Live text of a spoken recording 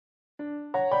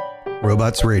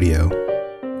Robots Radio.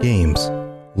 Games,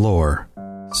 lore,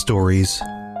 stories,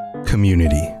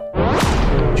 community.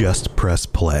 Just press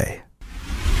play.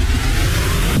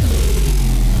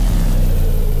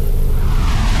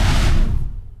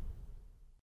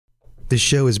 This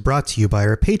show is brought to you by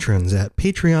our patrons at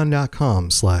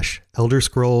patreon.com/Elder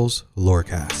Scrolls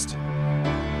Lorecast.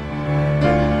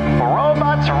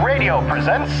 Robots Radio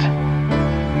presents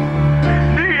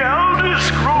The Elder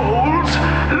Scrolls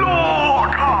Lorecast.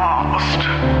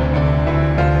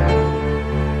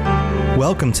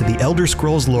 Welcome to the Elder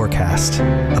Scrolls Lorecast,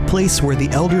 a place where the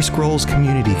Elder Scrolls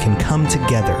community can come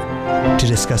together to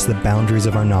discuss the boundaries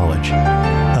of our knowledge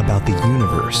about the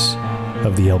universe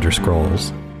of the Elder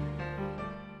Scrolls.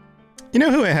 You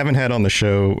know who I haven't had on the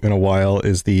show in a while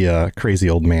is the crazy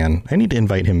old man. I need to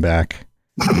invite him back.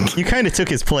 You kind of took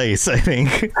his place, I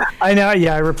think. I know.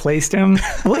 Yeah, I replaced him.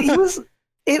 Well,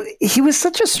 he was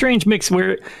such a strange mix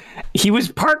where he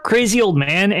was part crazy old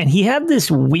man and he had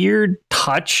this weird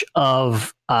touch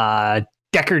of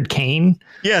Deckard Cain.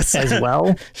 Yes, as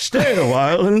well. Stay a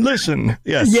while and listen.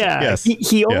 Yes. Yeah. Yes.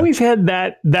 He always had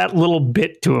that little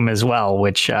bit to him as well,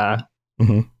 which I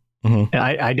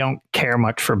don't care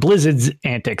much for Blizzard's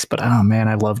antics, but oh man,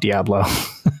 I love Diablo.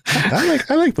 I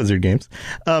like Blizzard games.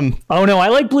 Oh no, I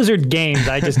like Blizzard games.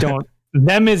 I just don't.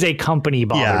 Them as a company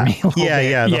bother me. The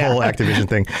whole Activision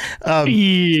thing.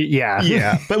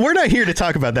 Yeah. But we're not here to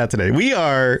talk about that today. We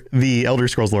are the Elder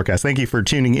Scrolls Lorecast. Thank you for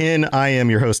tuning in. I am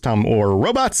your host, Tom Orr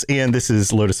Robots, and this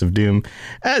is Lotus of Doom.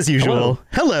 As usual,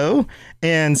 hello.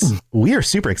 And we are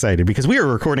super excited because we are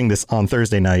recording this on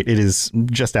Thursday night. It is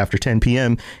just after 10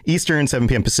 p.m. Eastern, 7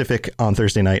 p.m. Pacific on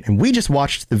Thursday night. And we just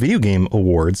watched the Video Game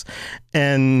Awards.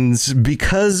 And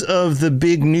because of the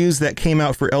big news that came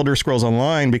out for Elder Scrolls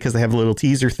Online, because they have a little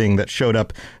teaser thing that showed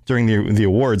up during the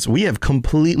awards, we have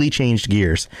completely changed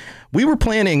gears. We were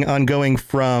planning on going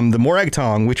from the Morag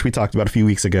Tong, which we talked about a few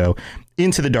weeks ago,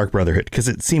 into the Dark Brotherhood, because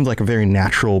it seemed like a very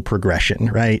natural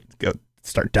progression, right?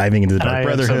 Start diving into the Dark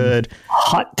Brotherhood.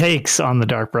 Hot takes on the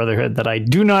Dark Brotherhood that I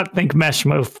do not think mesh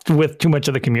with too much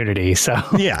of the community. So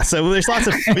so there's lots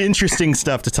of interesting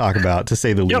stuff to talk about, to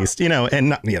say the least.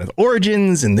 And the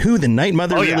origins and who the Night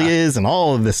Mother really is, and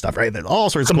all of this stuff. Right, there's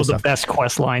all sorts of cool stuff. Some of the best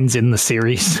quest lines in the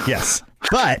series. Yes,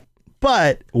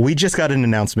 but we just got an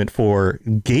announcement for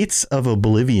Gates of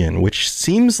Oblivion, which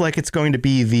seems like it's going to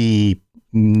be the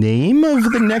name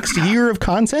of the next year of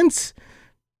content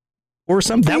or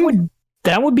something.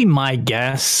 That would be my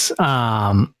guess,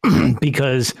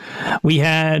 because we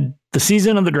had the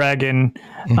Season of the Dragon,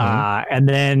 and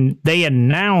then they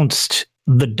announced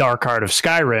the Dark Heart of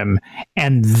Skyrim,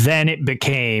 and then it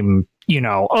became,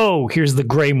 here's the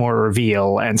Greymoor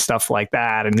reveal and stuff like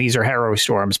that, and these are Harrow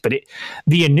Storms. But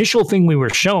the initial thing we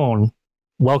were shown,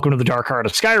 Welcome to the Dark Heart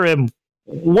of Skyrim,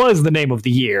 was the name of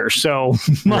the year. So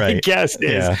my guess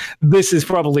is this is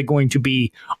probably going to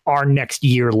be our next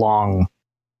year-long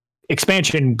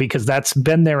expansion, because that's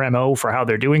been their MO for how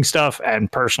they're doing stuff, and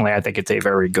personally I think it's a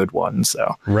very good one.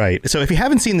 So if you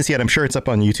haven't seen this yet, I'm sure it's up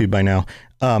on YouTube by now.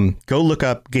 Go look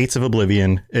up Gates of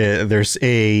Oblivion. There's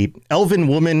a elven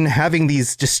woman having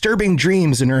these disturbing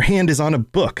dreams, and her hand is on a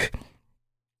book,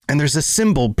 and there's a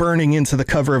symbol burning into the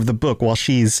cover of the book while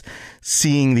she's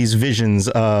seeing these visions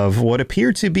of what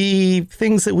appear to be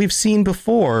things that we've seen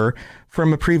before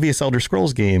from a previous Elder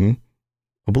Scrolls game,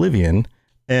 Oblivion.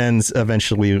 And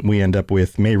eventually we end up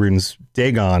with Mehrunes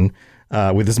Dagon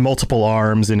with his multiple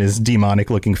arms and his demonic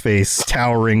looking face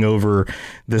towering over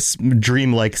this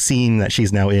dreamlike scene that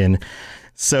she's now in.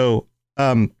 So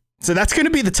that's going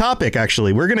to be the topic.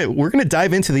 Actually, we're going to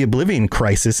dive into the Oblivion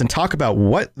Crisis and talk about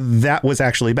what that was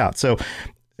actually about. So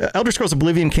Elder Scrolls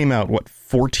Oblivion came out,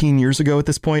 14 years ago at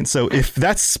this point. So if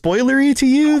that's spoilery to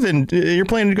you, then you're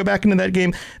planning to go back into that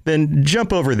game, then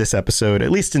jump over this episode,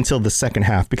 at least until the second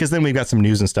half, because then we've got some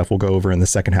news and stuff we'll go over in the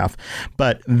second half.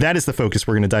 But that is the focus.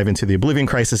 We're going to dive into the Oblivion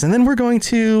Crisis, and then we're going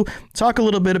to talk a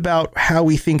little bit about how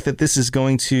we think that this is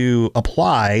going to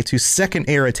apply to Second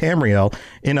Era Tamriel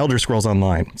in Elder Scrolls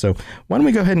Online. So why don't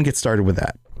we go ahead and get started with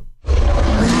that?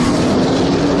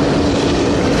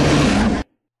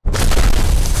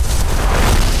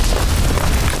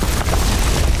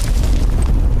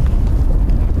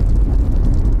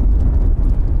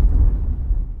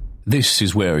 This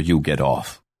is where you get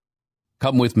off.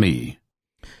 Come with me.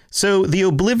 So the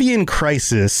Oblivion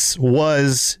Crisis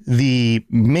was the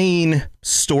main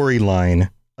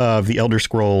storyline of the Elder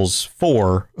Scrolls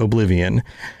 4 Oblivion.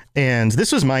 And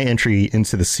this was my entry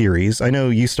into the series. I know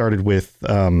you started with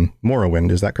Morrowind,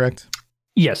 is that correct?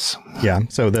 Yes. Yeah,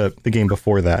 so the game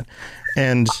before that.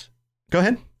 And go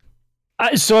ahead.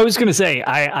 So I was going to say,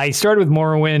 I started with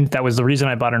Morrowind. That was the reason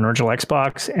I bought an original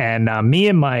Xbox. And me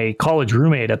and my college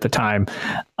roommate at the time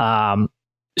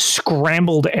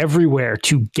scrambled everywhere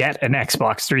to get an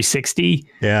Xbox 360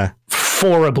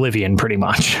 for Oblivion, pretty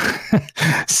much.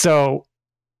 So,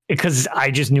 because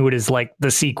I just knew it as like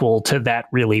the sequel to that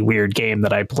really weird game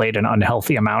that I played an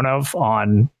unhealthy amount of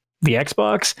on the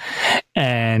Xbox.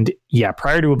 And yeah,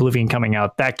 prior to Oblivion coming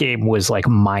out, that game was like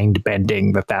mind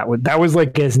bending. That was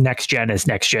like as next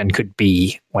gen could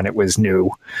be when it was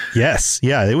new. Yes.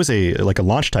 Yeah. It was a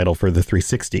launch title for the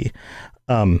 360.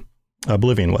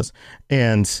 Oblivion was.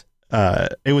 And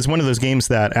it was one of those games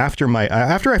that after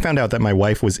I found out that my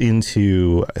wife was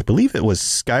into, I believe it was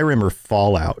Skyrim or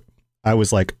Fallout, I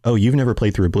was like, oh, you've never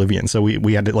played through Oblivion. So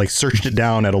we had to like searched it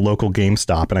down at a local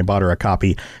GameStop, and I bought her a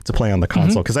copy to play on the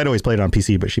console because I'd always played it on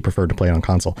PC, but she preferred to play it on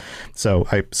console. So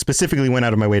I specifically went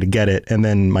out of my way to get it. And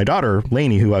then my daughter,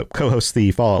 Lainey, who co-hosts the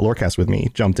Fallout Lorecast with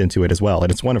me, jumped into it as well.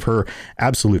 And it's one of her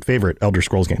absolute favorite Elder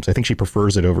Scrolls games. I think she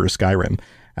prefers it over Skyrim,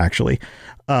 actually.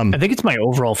 I think it's my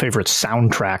overall favorite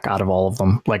soundtrack out of all of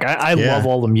them. Like I love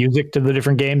all the music to the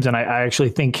different games. And I actually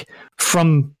think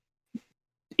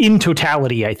in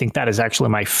totality, I think that is actually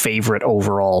my favorite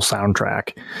overall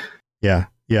soundtrack. Yeah.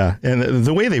 Yeah. And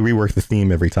the way they rework the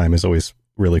theme every time is always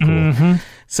really cool.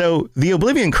 So the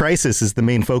Oblivion Crisis is the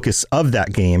main focus of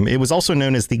that game. It was also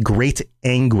known as the Great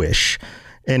Anguish,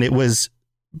 and it was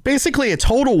basically a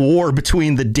total war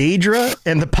between the Daedra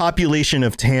and the population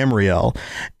of Tamriel.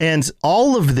 And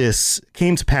all of this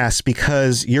came to pass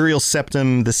because Uriel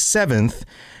Septim VII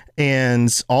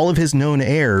and all of his known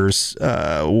heirs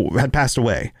had passed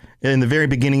away. In the very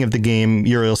beginning of the game,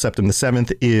 Uriel Septim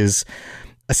VII is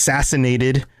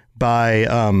assassinated by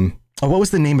what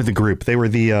was the name of the group? They were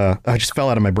I just fell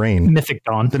out of my brain. Mythic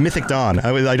Dawn. The Mythic Dawn.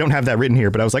 I don't have that written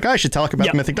here, but I was like, I should talk about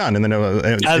the Mythic Dawn, and then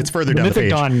it's further down Mythic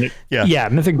the page. Dawn, yeah,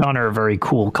 Mythic Dawn are a very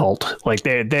cool cult. Like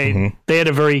they had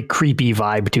a very creepy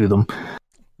vibe to them.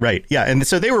 Right. Yeah, and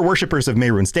so they were worshippers of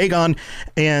Mehrunes Dagon,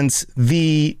 and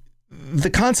the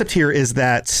concept here is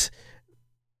that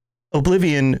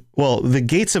the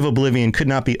gates of Oblivion could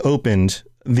not be opened.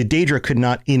 The Daedra could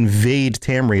not invade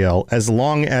Tamriel as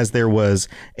long as there was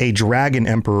a dragon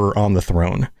emperor on the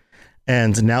throne.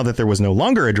 And now that there was no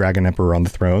longer a dragon emperor on the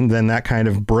throne, then that kind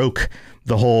of broke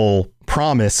the whole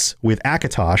promise with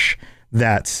Akatosh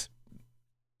that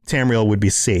Tamriel would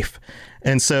be safe.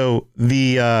 And so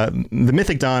the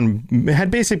Mythic Dawn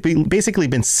had basically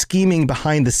been scheming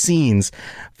behind the scenes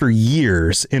for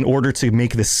years in order to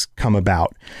make this come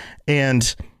about.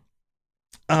 And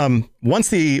once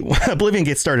the Oblivion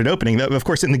Gate started opening, of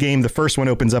course, in the game, the first one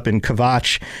opens up in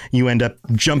Kvatch. You end up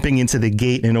jumping into the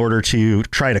gate in order to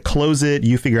try to close it.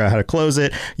 You figure out how to close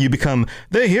it. You become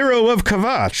the hero of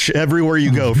Kvatch everywhere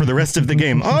you go for the rest of the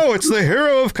game. Oh, it's the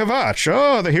hero of Kvatch.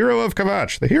 Oh, the hero of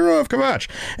Kvatch. The hero of Kvatch.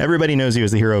 Everybody knows you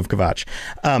as the hero of Kvatch.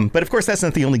 But of course, that's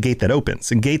not the only gate that opens.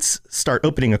 And gates start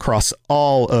opening across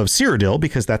all of Cyrodiil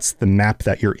because that's the map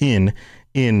that you're in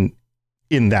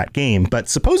that game. But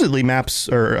supposedly maps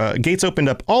or gates opened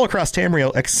up all across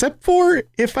Tamriel, except for,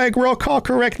 if I recall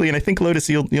correctly, and I think Lotus,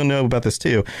 you'll know about this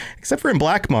too, except for in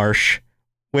Blackmarsh,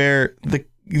 where the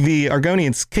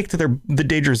Argonians kicked the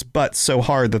Daedra's butt so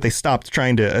hard that they stopped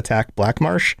trying to attack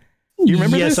Blackmarsh. You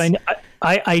remember this? Yes,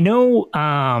 I know.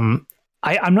 I'm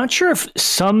not sure if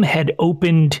some had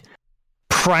opened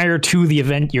prior to the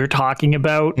event you're talking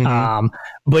about.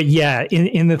 But yeah,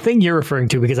 in the thing you're referring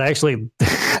to, because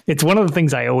it's one of the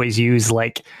things I always use,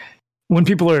 like when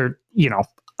people are,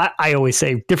 I always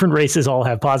say different races all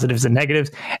have positives and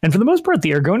negatives. And for the most part,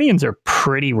 the Argonians are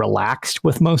pretty relaxed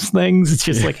with most things. It's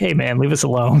just like, hey man, leave us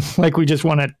alone. Like we just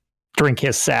want to drink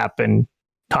his sap and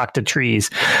talk to trees.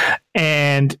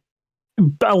 And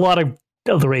a lot of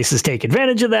the races take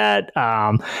advantage of that.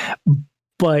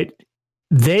 But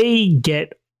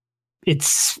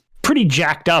it's pretty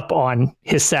jacked up on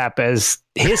Hissap, as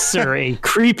Hiss are a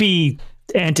creepy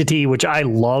entity, which I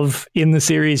love in the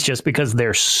series just because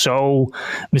they're so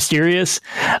mysterious.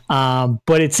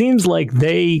 But it seems like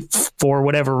they, for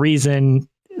whatever reason,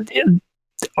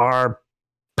 are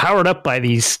powered up by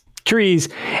these trees,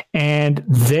 and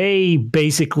they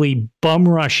basically bum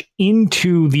rush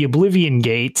into the Oblivion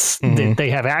Gates that they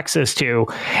have access to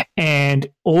and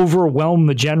overwhelm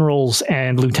the generals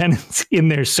and lieutenants in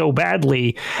there so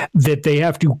badly that they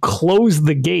have to close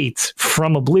the gates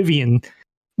from Oblivion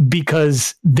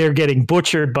because they're getting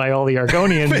butchered by all the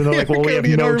Argonians. And they're like, well, we have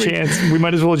no chance. We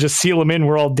might as well just seal them in.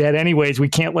 We're all dead anyways. We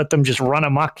can't let them just run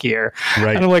amok here.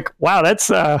 Right. And I'm like, wow, that's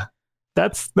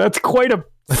quite a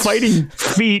fighting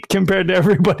feat compared to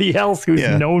everybody else who's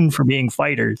known for being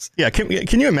fighters. Yeah.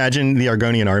 Can you imagine the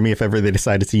Argonian army if ever they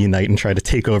decided to unite and try to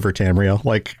take over Tamriel?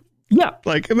 Like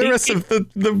the rest of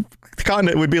the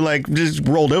continent would be like just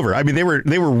rolled over. I mean, they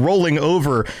were rolling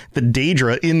over the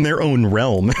Daedra in their own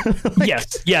realm.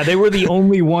 Yes. Yeah. They were the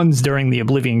only ones during the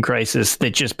Oblivion Crisis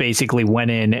that just basically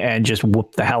went in and just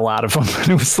whooped the hell out of them.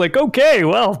 And it was like, okay,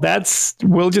 well,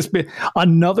 we'll just be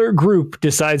another group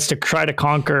decides to try to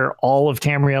conquer all of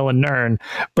Tamriel and Nirn.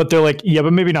 But they're like, yeah,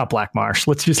 but maybe not Black Marsh.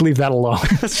 Let's just leave that alone.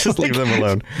 Let's just leave them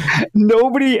alone.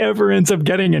 Nobody ever ends up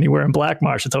getting anywhere in Black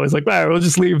Marsh. It's always like, all right, we'll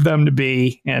just leave them to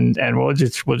be and we'll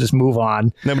just move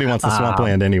on. Nobody wants the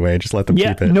swampland anyway. Just let them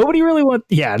keep it. Nobody wants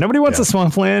the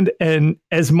swampland. And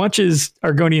as much as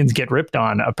Argonians get ripped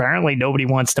on, apparently nobody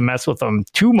wants to mess with them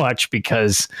too much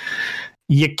because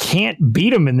you can't beat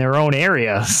them in their own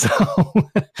area. So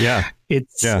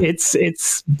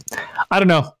it's I don't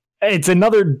know. It's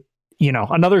another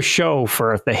show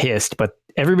for the Hist, but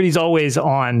everybody's always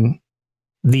on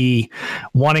the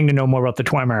wanting to know more about the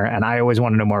Dwemer, and I always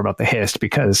want to know more about the Hist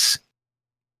because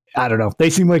I don't know. They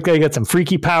seem like they got some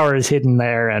freaky powers hidden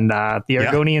there, and the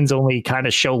Argonians only kind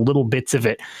of show little bits of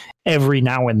it every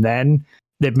now and then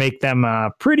that make them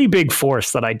a pretty big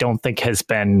force that I don't think has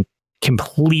been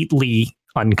completely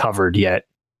uncovered yet.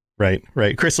 Right.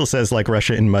 Crystal says like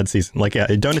Russia in mud season. Like,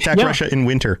 don't attack Russia in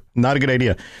winter. Not a good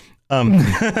idea.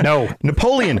 No.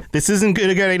 Napoleon, this isn't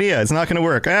a good idea. It's not going to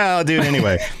work. I'll do it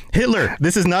anyway. Hitler,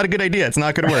 this is not a good idea. It's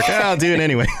not going to work. I'll do it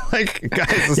anyway. Like,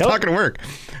 guys, it's not going to work.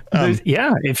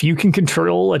 If you can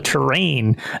control a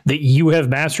terrain that you have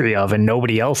mastery of and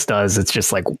nobody else does, it's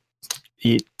just like,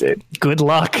 good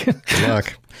luck. Good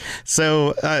luck.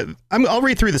 So I'll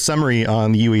read through the summary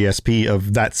on the UESP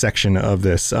of that section of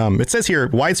this. It says here,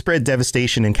 widespread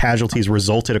devastation and casualties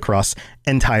resulted across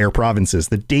entire provinces.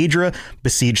 The Daedra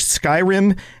besieged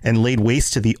Skyrim and laid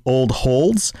waste to the old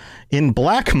holds. In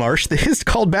Black Marsh, the Hist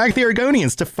called back the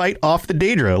Argonians to fight off the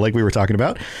Daedra, like we were talking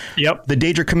about. Yep. The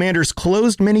Daedra commanders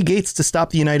closed many gates to stop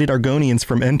the united Argonians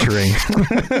from entering.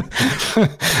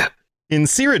 In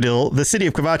Cyrodiil, the city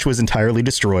of Kvatch was entirely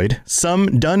destroyed. Some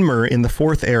Dunmer in the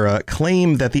Fourth Era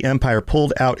claim that the Empire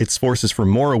pulled out its forces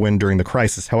from Morrowind during the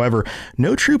crisis. However,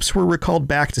 no troops were recalled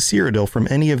back to Cyrodiil from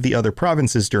any of the other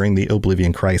provinces during the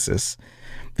Oblivion Crisis.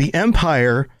 The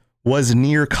Empire was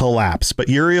near collapse, but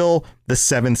Uriel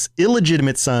VII's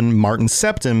illegitimate son, Martin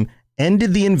Septim,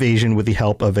 ended the invasion with the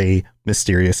help of a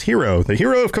mysterious hero, the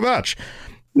hero of Kvatch.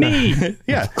 Me.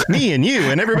 Me and you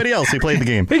and everybody else who played the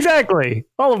game. Exactly.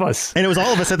 All of us. And it was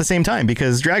all of us at the same time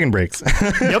because Dragon Breaks.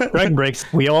 Yep, Dragon Breaks.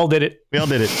 We all did it. We all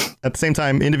did it at the same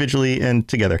time, individually and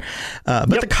together.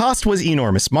 But the cost was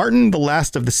enormous. Martin, the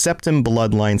last of the Septim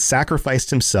bloodline,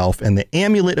 sacrificed himself and the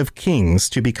Amulet of Kings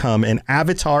to become an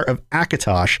avatar of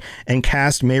Akatosh and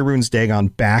cast Mehrunes Dagon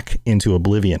back into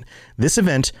oblivion. This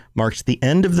event marked the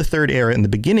end of the Third Era and the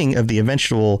beginning of the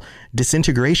eventual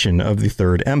disintegration of the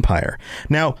Third Empire.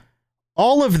 Now,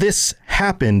 all of this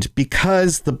happened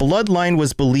because the bloodline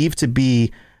was believed to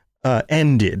be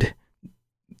ended.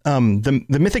 The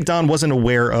Mythic Dawn wasn't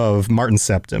aware of Martin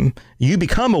Septim. You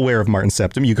become aware of Martin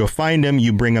Septim. You go find him.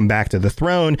 You bring him back to the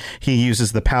throne. He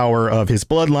uses the power of his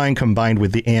bloodline combined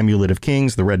with the Amulet of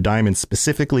Kings, the red diamond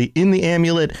specifically in the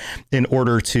amulet, in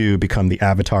order to become the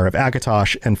avatar of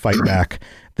Akatosh and fight back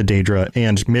the Daedra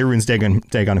and Mehrunes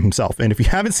Dagon himself. And if you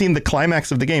haven't seen the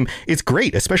climax of the game, it's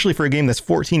great, especially for a game that's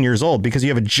 14 years old, because you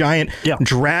have a giant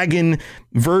dragon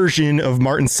version of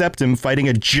Martin Septim fighting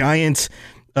a giant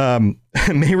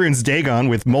Mehrunes Dagon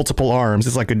with multiple arms.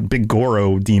 It's like a big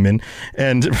Goro demon,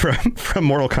 and from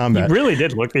Mortal Kombat. He really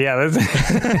did look,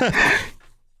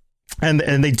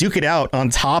 and they duke it out on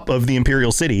top of the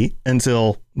Imperial City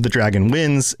until the dragon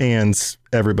wins and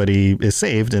everybody is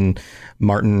saved. And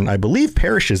Martin, I believe,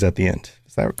 perishes at the end.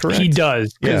 Is that correct? He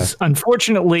does, because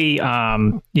unfortunately,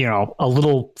 a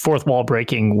little fourth wall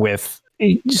breaking with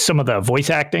some of the voice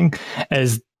acting,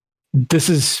 as this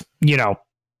is,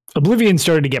 Oblivion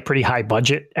started to get pretty high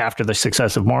budget after the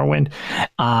success of Morrowind.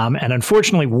 And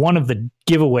unfortunately, one of the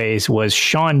giveaways was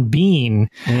Sean Bean,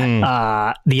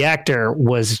 the actor,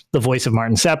 was the voice of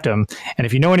Martin Septim. And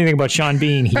if you know anything about Sean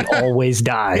Bean, he always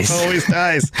dies. Always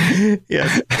dies.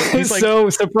 Yeah. So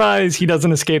surprised he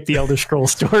doesn't escape the Elder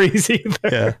Scrolls stories either.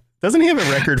 Yeah. Doesn't he have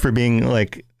a record for being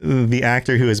like the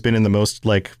actor who has been in the most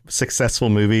like successful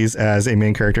movies as a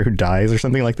main character who dies or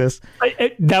something like this?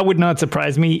 That would not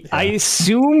surprise me. Yeah. I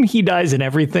assume he dies in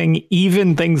everything,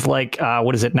 even things like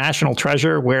what is it, National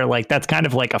Treasure, where like that's kind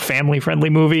of like a family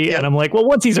friendly movie. Yeah. And I'm like, well,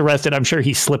 once he's arrested, I'm sure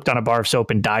he slipped on a bar of soap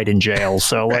and died in jail.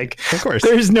 So like, of course,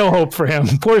 there's no hope for him.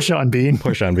 Poor Sean Bean.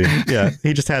 Poor Sean Bean. Yeah,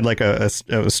 he just had like a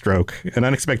stroke, an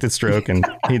unexpected stroke, and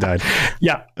he died.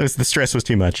 Yeah, the stress was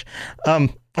too much.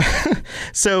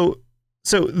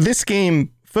 So this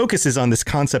game focuses on this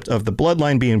concept of the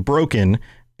bloodline being broken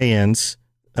and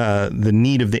the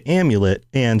need of the amulet,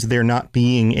 and there not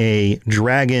being a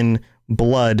dragon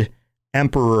blood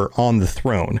emperor on the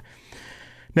throne.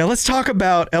 Now let's talk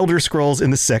about Elder Scrolls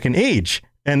in the Second Age.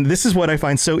 And this is what I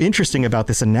find so interesting about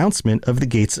this announcement of the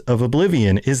Gates of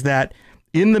Oblivion, is that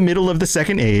in the middle of the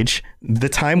Second Age, the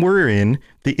time we're in,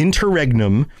 the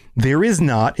interregnum, there is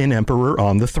not an emperor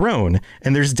on the throne.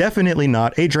 And there's definitely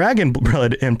not a dragon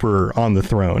blood emperor on the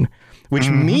throne, which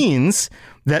means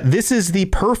that this is the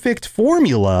perfect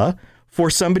formula for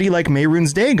somebody like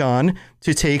Mehrunes Dagon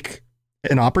to take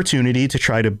an opportunity to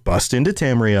try to bust into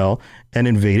Tamriel and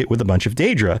invade it with a bunch of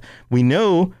Daedra. We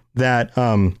know that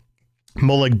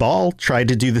Molag Bal tried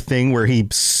to do the thing where he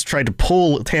tried to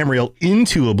pull Tamriel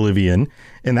into Oblivion,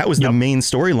 and that was the main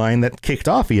storyline that kicked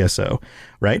off ESO,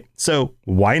 right? So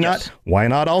why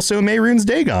not also Mehrunes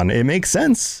Dagon? It makes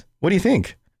sense. What do you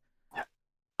think?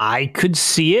 I could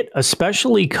see it,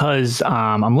 especially because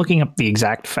I'm looking up the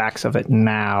exact facts of it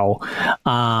now.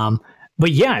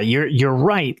 But yeah, you're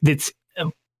right. It's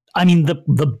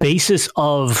the basis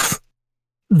of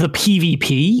the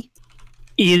PvP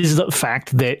is the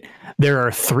fact that there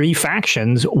are three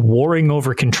factions warring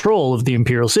over control of the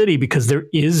Imperial City because there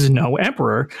is no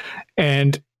emperor.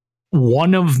 And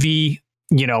one of the,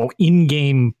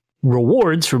 in-game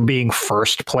rewards for being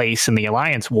first place in the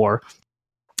Alliance War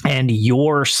and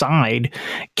your side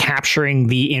capturing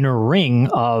the inner ring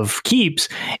of keeps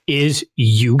is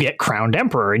you get crowned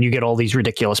emperor and you get all these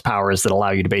ridiculous powers that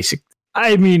allow you to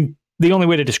the only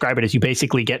way to describe it is you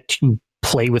basically get to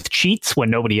play with cheats when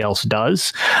nobody else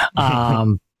does,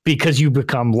 because you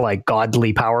become like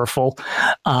godly powerful.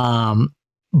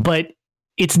 But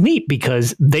it's neat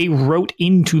because they wrote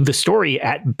into the story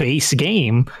at base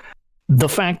game the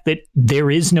fact that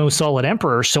there is no solid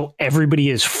emperor, so everybody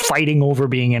is fighting over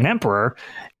being an emperor.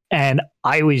 And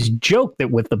I always joke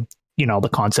that with the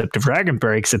concept of Dragon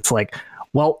Breaks, it's like,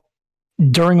 well,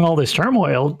 during all this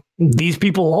turmoil, these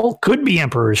people all could be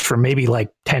emperors for maybe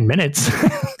like 10 minutes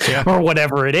or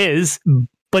whatever it is,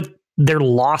 but they're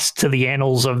lost to the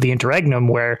annals of the interregnum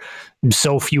where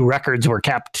so few records were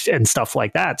kept and stuff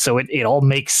like that. So it all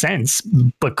makes sense,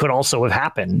 but could also have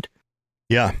happened.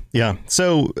 Yeah.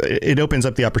 So it opens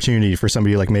up the opportunity for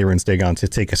somebody like Mehrunes Dagon to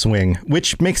take a swing,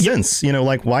 which makes sense.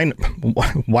 Like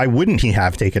why wouldn't he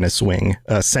have taken a swing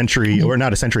a century or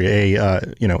not a century,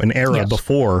 an era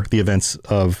before the events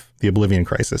of the Oblivion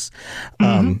Crisis?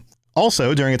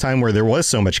 Also, during a time where there was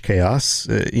so much chaos,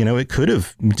 it could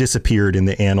have disappeared in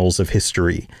the annals of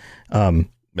history.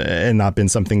 And not been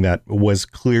something that was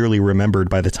clearly remembered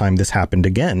by the time this happened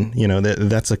again.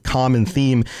 That's a common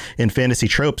theme in fantasy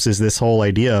tropes, is this whole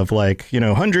idea of like,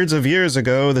 hundreds of years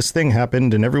ago, this thing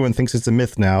happened and everyone thinks it's a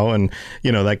myth now. And,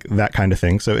 like that kind of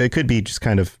thing. So it could be just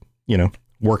kind of,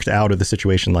 worked out of the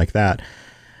situation like that.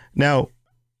 Now,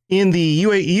 in the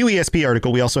UESP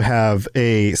article, we also have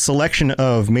a selection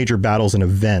of major battles and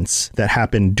events that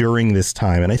happened during this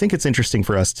time. And I think it's interesting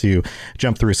for us to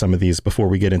jump through some of these before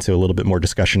we get into a little bit more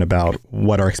discussion about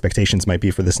what our expectations might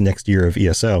be for this next year of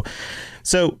ESO.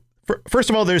 So first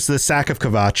of all, there's the sack of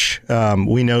Kvatch.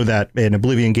 We know that an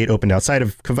Oblivion Gate opened outside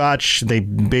of Kvatch. They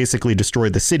basically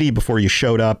destroyed the city before you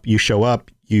showed up. You show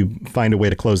up, you find a way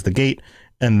to close the gate,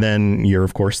 and then you're,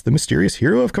 of course, the mysterious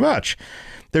hero of Kvatch.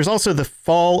 There's also the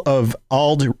fall of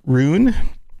Ald'ruhn,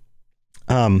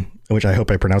 which I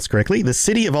hope I pronounced correctly. The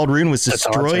city of Ald'ruhn was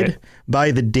destroyed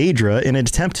by the Daedra in an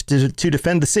attempt to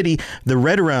defend the city. The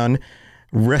Redoran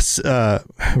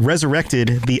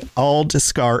resurrected the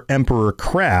Aldaskar Emperor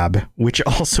Crab, which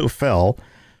also fell.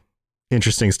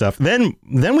 Interesting stuff. Then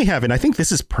we have, and I think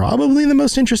this is probably the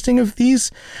most interesting of these,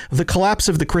 the collapse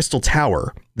of the Crystal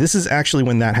Tower. This is actually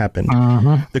when that happened.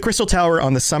 The Crystal Tower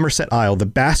on the Somerset Isle, the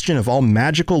bastion of all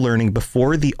magical learning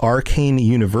before the Arcane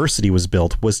University was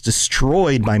built, was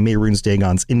destroyed by Mehrunes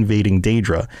Dagon's invading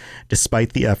Daedra,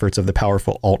 despite the efforts of the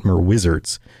powerful Altmer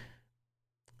wizards.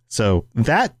 So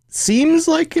that seems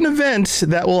like an event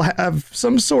that will have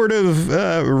some sort of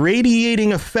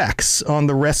radiating effects on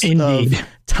the rest of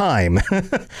time.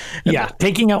 Yeah,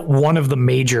 taking out one of the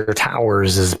major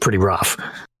towers is pretty rough.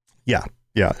 Yeah.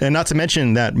 Yeah, and not to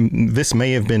mention that this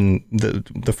may have been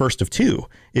the first of two,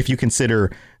 if you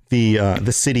consider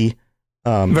the city.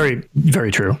 Very,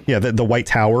 very true. Yeah, the White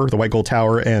Tower, the White Gold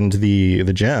Tower, and the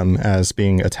gem as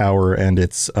being a tower and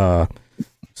its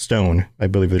stone. I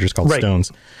believe they're just called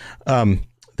stones.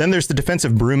 Then there's the defense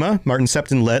of Bruma. Martin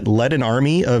Septon led an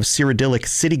army of Cyrodiilic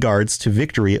city guards to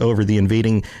victory over the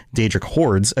invading Daedric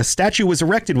hordes. A statue was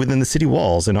erected within the city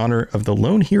walls in honor of the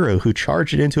lone hero who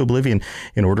charged it into oblivion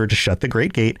in order to shut the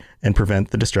Great Gate and prevent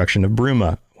the destruction of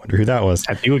Bruma. Wonder who that was.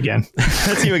 That's you again.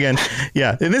 That's you again.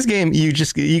 Yeah. In this game,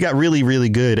 you got really, really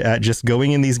good at just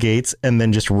going in these gates and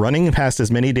then just running past as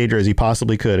many Daedra as you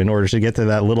possibly could in order to get to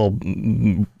that little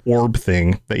orb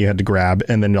thing that you had to grab,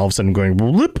 and then all of a sudden going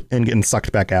whoop and getting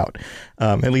sucked back out.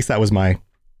 At least that was my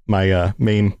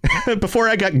main before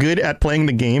I got good at playing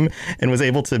the game and was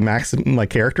able to max my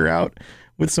character out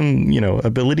with some,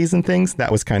 abilities and things.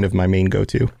 That was kind of my main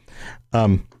go-to.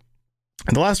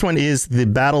 And the last one is the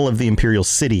Battle of the Imperial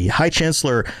City. High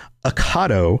Chancellor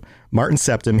Akato, Martin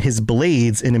Septon, his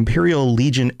blades, and Imperial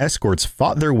Legion escorts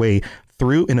fought their way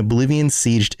through an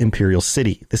Oblivion-sieged Imperial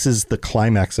City. This is the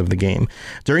climax of the game.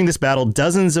 During this battle,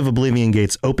 dozens of Oblivion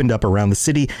gates opened up around the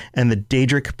city, and the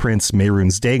Daedric Prince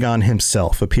Mehrunes Dagon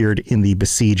himself appeared in the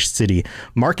besieged city,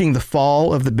 marking the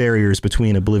fall of the barriers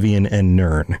between Oblivion and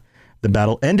Nirn. The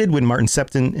battle ended when Martin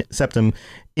Septon,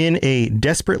 in a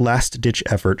desperate last-ditch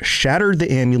effort, shattered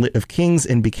the Amulet of Kings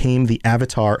and became the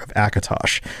Avatar of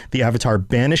Akatosh. The Avatar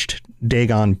banished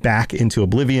Dagon back into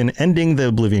Oblivion, ending the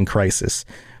Oblivion Crisis.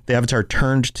 The Avatar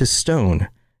turned to stone,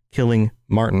 killing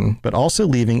Martin, but also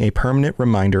leaving a permanent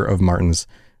reminder of Martin's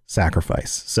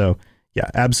sacrifice. So, yeah,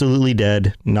 absolutely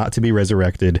dead, not to be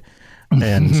resurrected,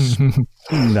 and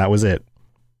that was it.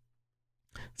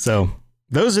 So,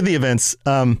 those are the events.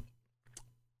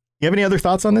 You have any other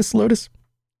thoughts on this, Lotus?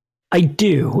 I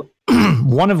do.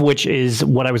 One of which is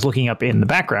what I was looking up in the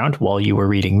background while you were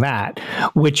reading that,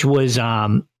 which was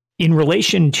in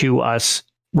relation to us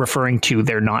referring to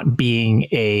there not being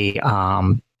a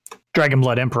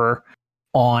Dragonblood Emperor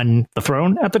on the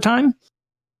throne at the time.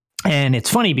 And it's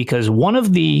funny because one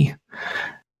of the,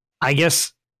 I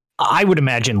guess, I would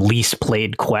imagine least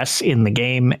played quests in the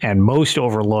game and most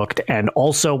overlooked, and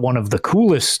also one of the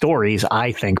coolest stories,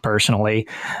 I think personally,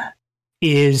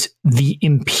 is the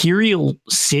Imperial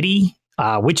City,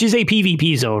 which is a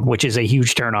PvP zone, which is a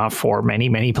huge turnoff for many,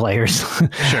 many players,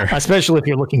 Sure. Especially if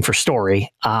you're looking for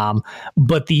story.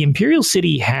 But the Imperial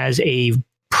City has a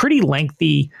pretty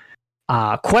lengthy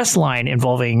quest line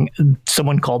involving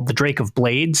someone called the Drake of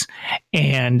Blades,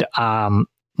 and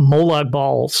Molag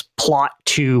Bal's plot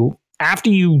to,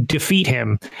 after you defeat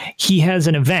him, he has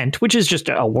an event, which is just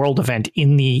a world event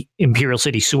in the Imperial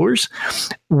City sewers,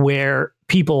 where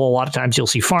people, a lot of times you'll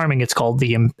see farming. It's called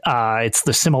it's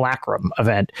the Simulacrum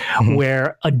event,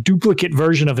 where a duplicate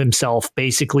version of himself,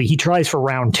 basically, he tries for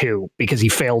round 2 because he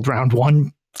failed round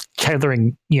 1,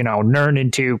 tethering, Nirn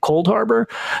into Cold Harbor.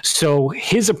 So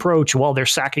his approach while they're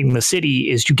sacking the city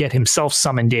is to get himself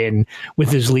summoned in with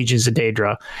his legions of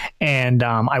Daedra. And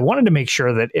I wanted to make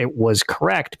sure that it was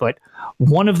correct, but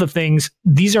one of the things,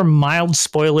 these are mild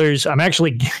spoilers. I'm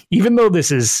actually, even though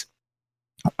this is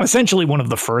essentially one of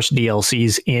the first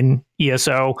DLCs in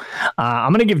ESO,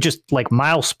 I'm going to give just like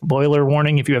mild spoiler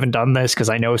warning if you haven't done this, because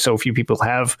I know so few people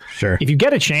have. Sure. If you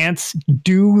get a chance,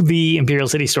 do the Imperial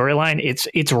City storyline.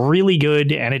 It's really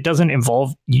good, and it doesn't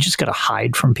involve, you just got to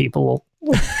hide from people.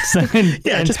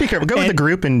 Just be careful. Go with the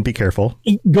group and be careful.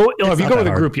 If you go with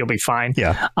a group, you'll be fine.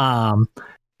 Yeah.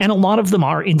 And a lot of them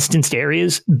are instanced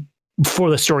areas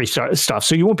for the story stuff.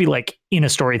 So you won't be like in a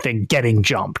story thing getting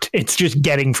jumped. It's just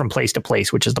getting from place to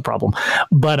place, which is the problem.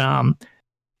 But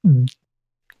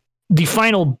the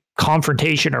final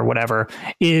confrontation or whatever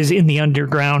is in the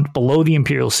underground below the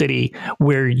Imperial City,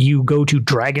 where you go to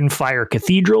Dragonfire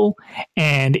Cathedral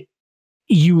and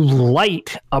you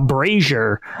light a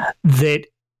brazier that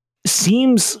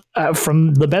seems,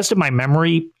 from the best of my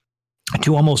memory,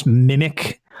 to almost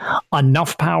mimic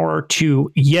enough power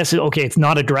to, yes, okay, it's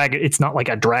not a dragon, it's not like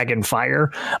a dragon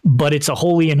fire, but it's a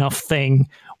holy enough thing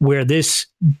where this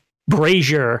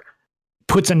brazier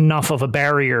puts enough of a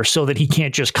barrier so that he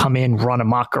can't just come in, run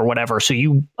amok or whatever. So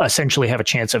you essentially have a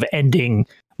chance of ending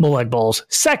Molag Bal's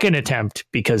second attempt,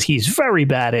 because he's very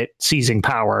bad at seizing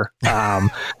power.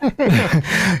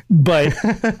 But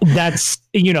that's,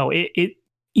 it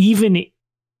even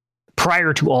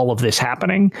prior to all of this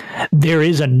happening, there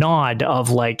is a nod of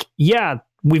like, yeah,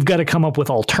 we've got to come up with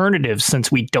alternatives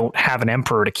since we don't have an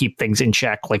emperor to keep things in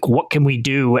check. Like, what can we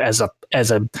do as a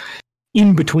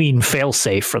in-between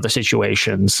fail-safe for the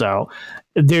situation? So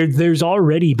there's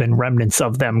already been remnants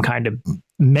of them kind of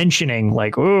mentioning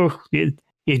like, oh, it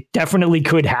definitely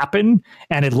could happen.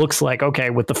 And it looks like, okay,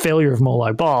 with the failure of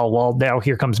Molag Bal, well, now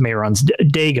here comes Mehron's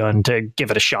Dagon to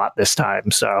give it a shot this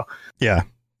time. So yeah,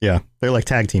 they're like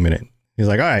tag teaming it. He's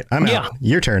like, all right, I'm out.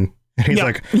 Your turn. And he's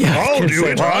like, I'll do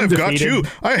it. I've got you.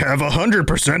 I have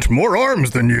 100% more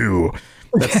arms than you.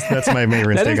 That's my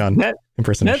Mehron's Dagon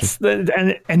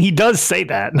impersonation. And he does say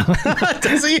that.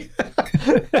 Does he?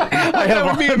 That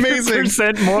would be amazing.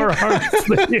 100% more arms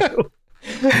than you. I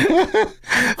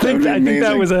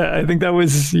think that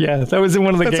was in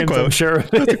one of the games. I'm sure.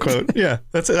 That's a quote. Yeah,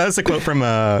 that's a quote from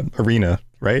Arena,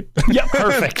 right? Yeah,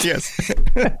 perfect. Yes.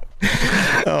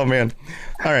 Oh man.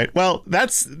 All right. Well,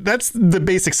 that's the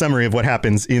basic summary of what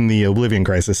happens in the Oblivion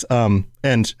Crisis.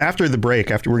 And after the break,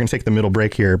 we're going to take the middle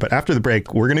break here, but after the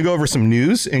break, we're going to go over some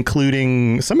news,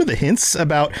 including some of the hints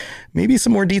about maybe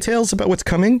some more details about what's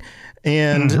coming,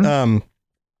 and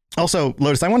also,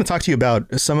 Lotus, I want to talk to you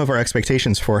about some of our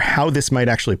expectations for how this might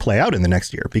actually play out in the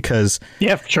next year, because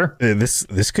sure.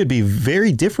 This could be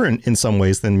very different in some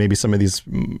ways than maybe some of these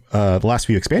the last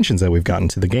few expansions that we've gotten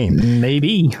to the game.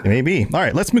 Maybe. All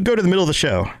right, let's go to the middle of the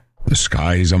show. The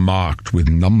skies are marked with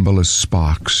numberless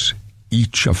sparks,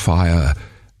 each a fire,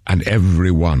 and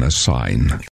every one a sign.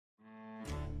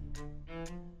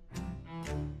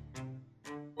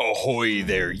 Ahoy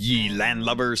there, ye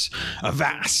landlubbers!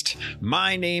 Avast!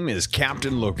 My name is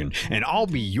Captain Logan, and I'll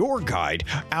be your guide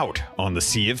out on the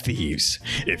Sea of Thieves.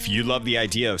 If you love the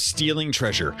idea of stealing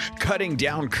treasure, cutting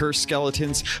down cursed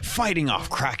skeletons, fighting off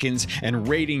krakens, and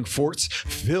raiding forts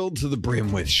filled to the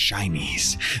brim with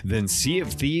shinies, then Sea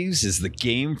of Thieves is the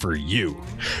game for you.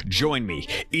 Join me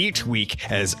each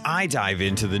week as I dive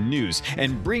into the news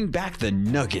and bring back the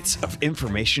nuggets of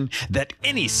information that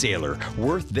any sailor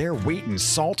worth their weight in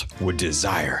salt would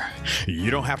desire. You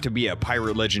don't have to be a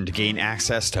pirate legend to gain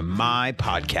access to my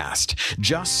podcast.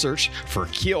 Just search for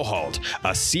Keelhauled,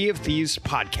 a Sea of Thieves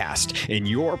podcast in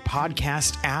your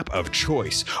podcast app of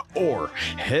choice, or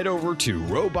head over to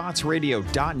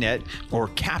robotsradio.net or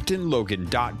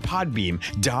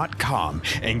captainlogan.podbeam.com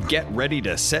and get ready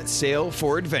to set sail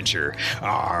for adventure.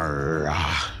 Arr.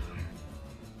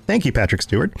 Thank you, Patrick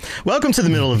Stewart. Welcome to the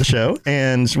middle of the show,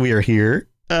 and we are here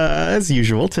as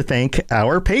usual, to thank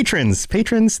our patrons.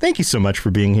 Patrons, thank you so much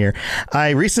for being here. I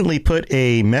recently put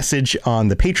a message on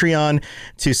the Patreon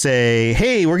to say,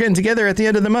 hey, we're getting together at the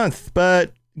end of the month,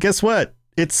 but guess what?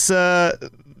 It's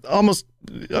almost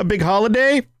a big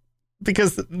holiday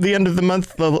because the end of the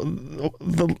month, well,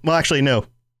 actually, no.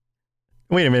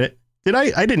 Wait a minute.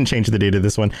 I didn't change the date of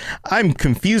this one. I'm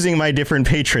confusing my different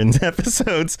patrons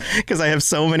episodes because I have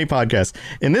so many podcasts.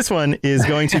 And this one is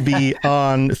going to be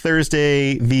on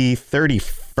Thursday, the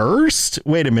 31st.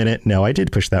 Wait a minute. No, I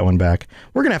did push that one back.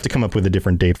 We're going to have to come up with a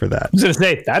different date for that. I was going to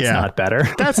say, that's not better.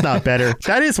 That's not better.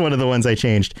 That is one of the ones I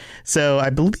changed. So I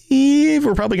believe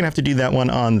we're probably going to have to do that one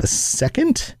on the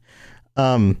 2nd.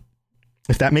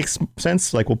 If that makes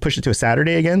sense, like we'll push it to a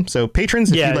Saturday again. So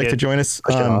patrons, if you'd like to join us,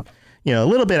 a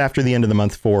little bit after the end of the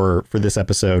month for this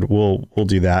episode, we'll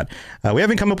do that. We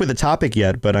haven't come up with a topic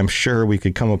yet, but I'm sure we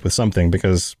could come up with something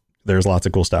because there's lots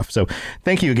of cool stuff. So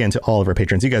thank you again to all of our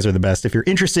patrons. You guys are the best. If you're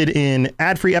interested in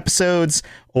ad-free episodes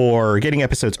or getting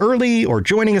episodes early or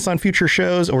joining us on future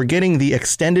shows or getting the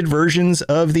extended versions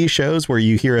of these shows where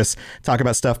you hear us talk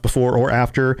about stuff before or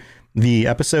after the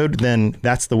episode, then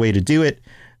that's the way to do it.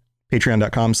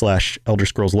 Patreon.com/Elder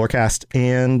Scrolls Lorecast.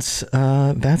 And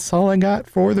that's all I got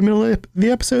for the middle of the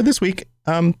episode this week.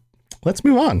 Let's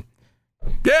move on.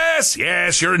 Yes,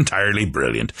 you're entirely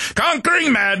brilliant.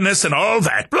 Conquering madness and all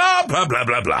that. Blah, blah, blah,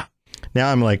 blah, blah.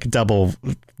 Now I'm like double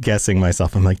guessing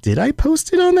myself. I'm like, did I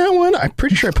post it on that one? I'm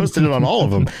pretty sure I posted it on all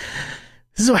of them.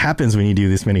 This is what happens when you do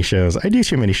this many shows. I do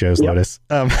too many shows, Lotus.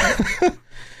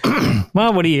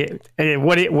 Well, what are you going to do?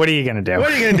 What are you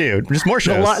going to do? Just more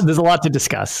shows. There's a lot to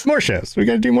discuss. More shows. We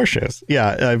got to do more shows.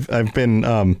 Yeah, I've been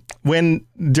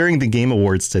during the Game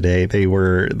Awards today, they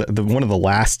were one of the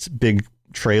last big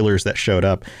trailers that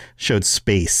showed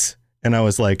space, and I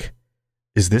was like,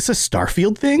 is this a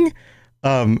Starfield thing?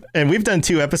 And we've done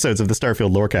 2 episodes of the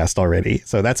Starfield Lorecast already,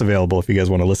 so that's available if you guys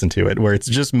want to listen to it, where it's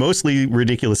just mostly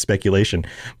ridiculous speculation.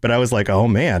 But I was like, oh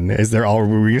man, we're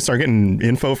gonna start getting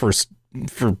info for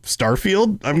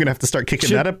Starfield? I'm gonna have to start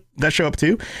kicking that show up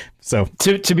too. So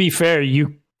to be fair,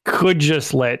 you could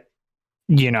just let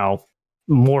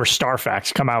more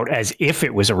Starfax come out as if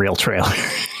it was a real trailer.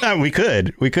 We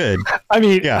could. I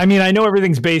mean, I know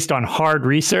everything's based on hard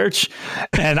research,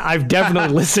 and I've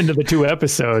definitely listened to the 2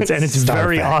 episodes, and it's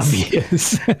very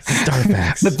obvious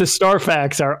Starfax. that the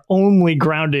Starfax are only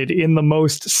grounded in the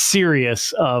most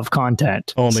serious of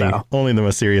content. Only the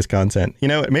most serious content. You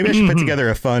know, maybe I should put together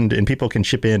a fund and people can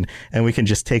chip in and we can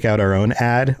just take out our own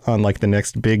ad on like the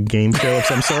next big game show of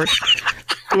some sort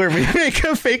where we make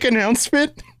a fake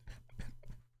announcement.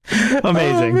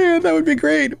 Amazing. Oh, man, that would be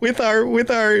great with our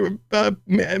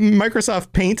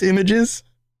Microsoft Paint images.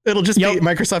 It'll just be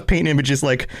Microsoft Paint images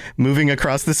like moving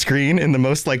across the screen in the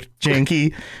most like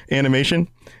janky animation.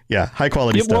 Yeah, high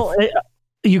quality stuff. Well,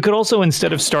 you could also,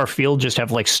 instead of Starfield, just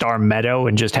have like Star Meadow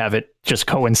and just have it just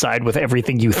coincide with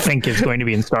everything you think is going to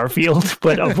be in Starfield,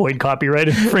 but avoid copyright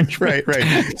infringement.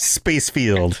 Right. Space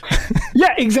Field.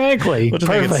 Yeah, exactly. We'll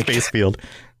just make it Space Field.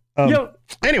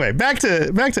 Anyway, back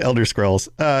to Elder Scrolls.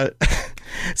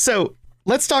 So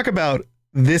let's talk about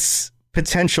this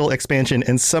potential expansion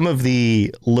and some of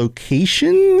the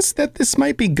locations that this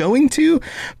might be going to,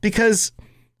 because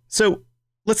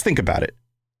let's think about it.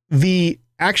 The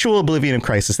actual Oblivion of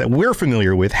Crisis that we're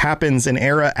familiar with happens an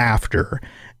era after,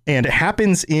 and it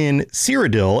happens in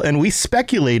Cyrodiil, and we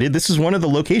speculated, this is one of the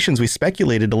locations we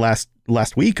speculated last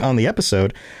week on the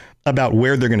episode about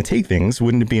where they're going to take things.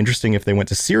 Wouldn't it be interesting if they went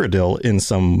to Cyrodiil in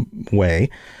some way?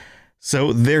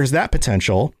 So there's that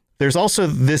potential. There's also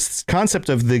this concept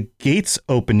of the gates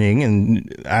opening.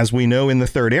 And as we know in the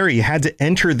third area, you had to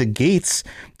enter the gates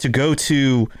to go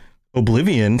to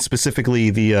Oblivion, specifically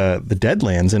the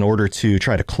Deadlands, in order to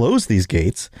try to close these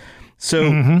gates.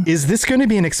 So is this going to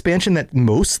be an expansion that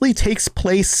mostly takes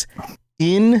place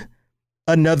in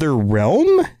another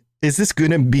realm? Is this going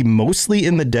to be mostly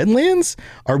in the Deadlands?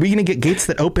 Are we going to get gates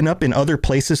that open up in other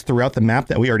places throughout the map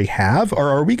that we already have? Or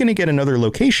are we going to get another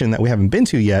location that we haven't been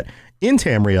to yet in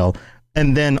Tamriel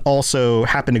and then also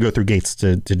happen to go through gates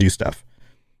to do stuff?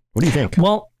 What do you think?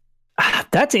 Well,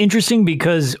 that's interesting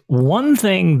because one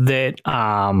thing that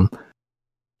I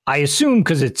assume,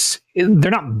 because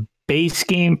they're not base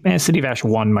game, City of Ash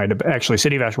 1 might have, actually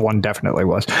City of Ash 1 definitely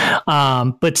was.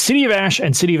 But City of Ash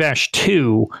and City of Ash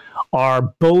 2 are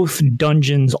both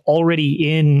dungeons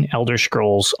already in Elder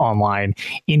Scrolls Online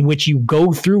in which you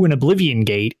go through an Oblivion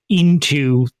Gate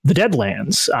into the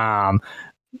Deadlands.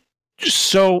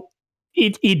 So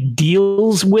it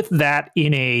deals with that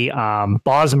in a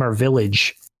Bosmer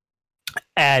village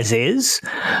as is.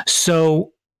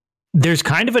 So there's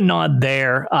kind of a nod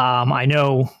there. I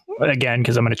know, again,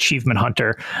 because I'm an achievement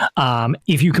hunter,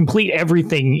 if you complete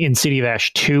everything in City of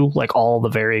Ash 2, like all the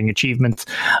varying achievements,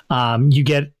 you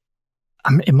get,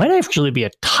 it might actually be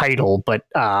a title, but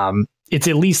it's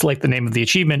at least like the name of the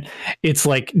achievement. It's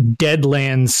like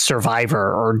Deadlands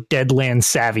Survivor or Deadlands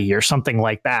Savvy or something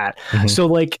like that. So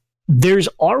like there's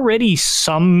already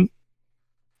some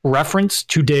reference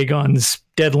to Dagon's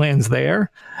Deadlands there.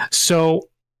 So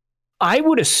I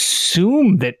would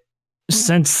assume that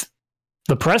since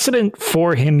the precedent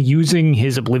for him using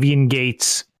his Oblivion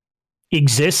Gates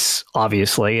exists,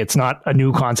 obviously, it's not a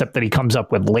new concept that he comes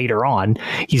up with later on.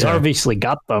 He's obviously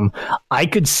got them. I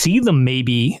could see them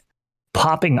maybe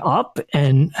popping up,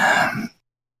 and I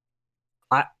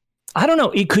don't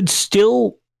know. It could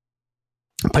still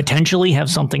potentially have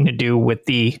something to do with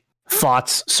the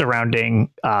thoughts surrounding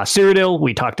Cyrodiil.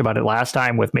 We talked about it last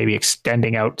time with maybe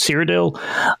extending out Cyrodiil.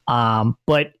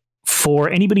 But for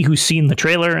anybody who's seen the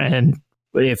trailer, and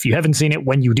if you haven't seen it,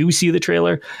 when you do see the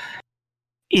trailer,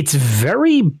 it's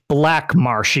very Black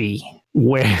Marshy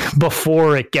where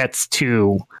before it gets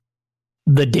to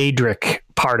the Daedric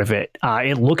part of it.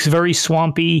 It looks very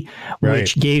swampy,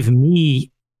 which gave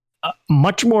me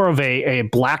much more of a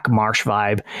Black Marsh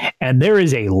vibe. And there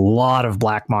is a lot of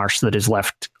Black Marsh that is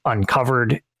left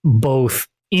uncovered, both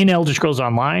in Elder Scrolls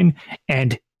Online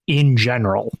and in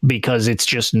general, because it's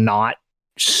just not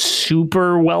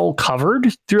super well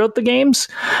covered throughout the games.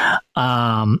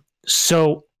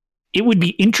 So it would be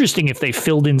interesting if they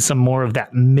filled in some more of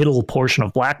that middle portion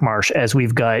of Black Marsh, as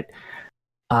we've got,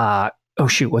 Shadowfen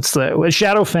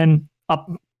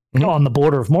up on the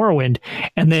border of Morrowind,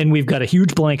 and then we've got a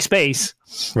huge blank space,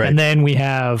 and then we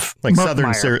have like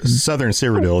southern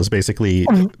Cyrodiil is basically,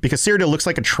 because Cyrodiil looks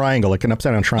like a triangle, like an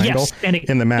upside down triangle, and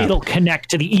in the map. It'll connect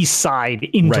to the east side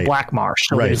into Black Marsh,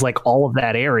 so there's like all of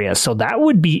that area. So that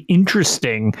would be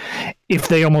interesting if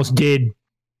they almost did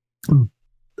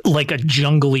like a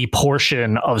jungly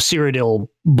portion of Cyrodiil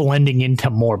blending into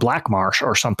more Black Marsh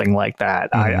or something like that.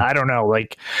 I don't know,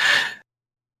 like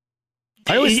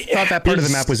I always thought that part of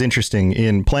the map was interesting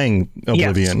in playing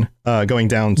Oblivion, going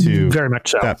down to very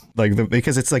much so that,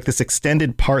 because it's like this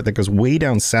extended part that goes way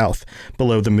down south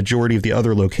below the majority of the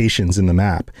other locations in the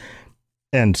map.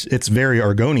 And it's very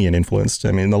Argonian influenced.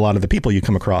 I mean, a lot of the people you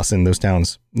come across in those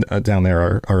towns down there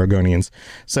are Argonians.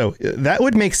 So that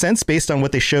would make sense based on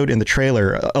what they showed in the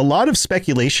trailer. A lot of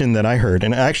speculation that I heard,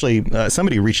 and actually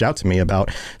somebody reached out to me about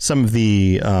some of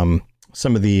the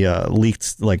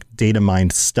leaked like data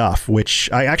mined stuff, which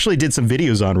I actually did some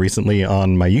videos on recently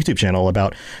on my YouTube channel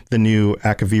about the new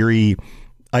Akaviri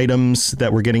items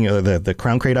that we're getting, the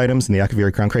Crown Crate items and the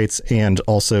Akaviri Crown Crates, and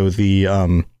also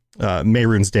the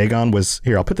Mehrunes Dagon was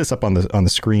here. I'll put this up on the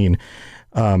screen.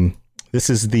 This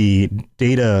is the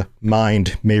data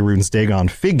mined Mehrunes Dagon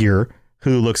figure,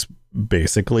 who looks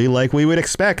basically like we would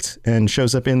expect and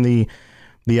shows up in the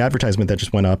advertisement that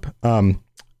just went up.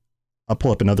 I'll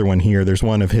pull up another one here. There's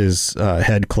one of his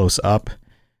head close up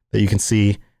that you can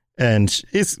see, and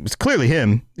it's clearly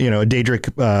him, a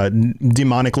Daedric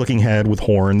demonic looking head with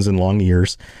horns and long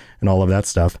ears and all of that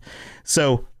stuff.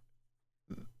 So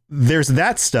there's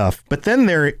that stuff, but then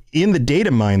there in the data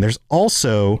mine, there's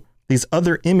also these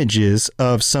other images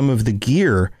of some of the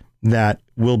gear that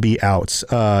will be out.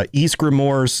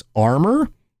 Ysgramor's armor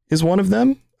is one of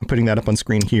them. I'm putting that up on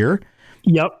screen here.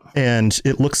 Yep. And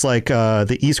it looks like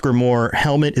the Ysgramor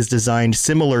helmet is designed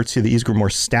similar to the Ysgramor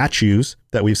statues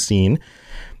that we've seen.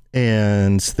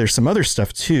 And there's some other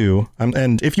stuff too.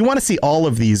 And if you want to see all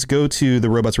of these, go to the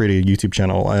Robots Radio YouTube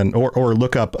channel and or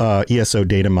look up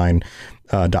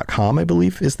ESOdatamine.com, I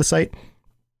believe is the site.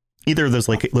 Either of those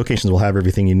locations will have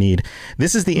everything you need.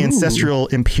 This is the Ancestral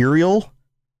Imperial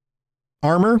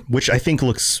armor, which I think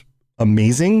looks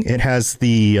amazing. It has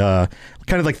the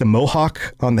kind of like the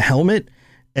mohawk on the helmet,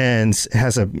 and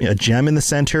has a gem in the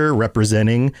center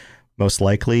representing most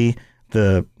likely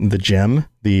the gem,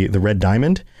 the red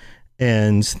diamond.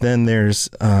 And then there's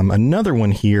another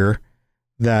one here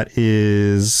that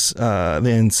is the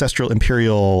Ancestral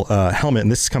Imperial helmet,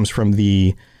 and this comes from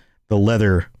the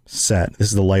leather set. This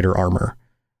is the lighter armor.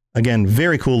 Again,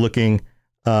 very cool looking.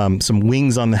 Some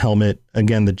wings on the helmet.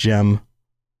 Again, the gem.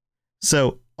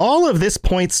 So all of this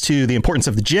points to the importance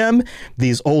of the gem,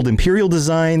 these old Imperial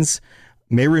designs,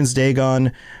 Mehrunes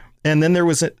Dagon. And then there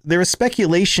was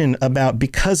speculation about,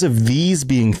 because of these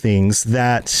being things,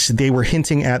 that they were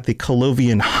hinting at the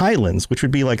Colovian Highlands, which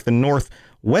would be like the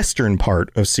northwestern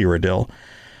part of Cyrodiil.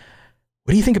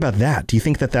 What do you think about that? Do you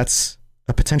think that that's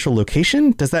a potential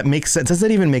location? Does that make sense? Does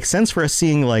that even make sense for us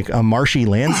seeing like a marshy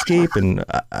landscape? And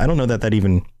I don't know that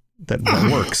even that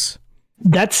works.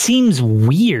 That seems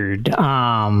weird.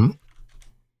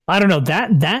 I don't know,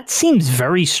 that seems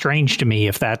very strange to me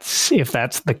if that's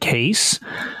the case.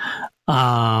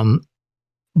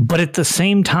 But at the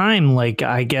same time, like,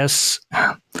 I guess,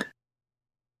 I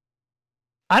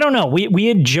don't know. We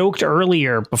had joked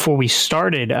earlier before we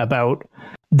started about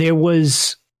there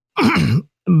was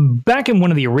back in one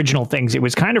of the original things, it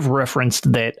was kind of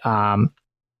referenced that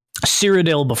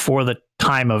Cyrodiil, before the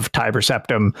time of Tiber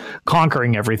Septim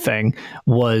conquering everything,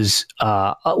 was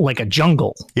like a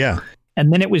jungle. Yeah.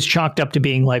 And then it was chalked up to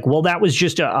being like, well, that was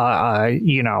just a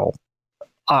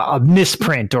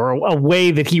misprint or a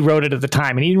way that he wrote it at the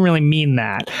time. And he didn't really mean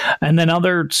that. And then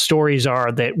other stories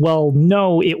are that, well,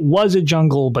 no, it was a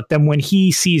jungle. But then when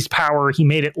he seized power, he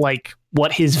made it like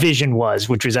what his vision was,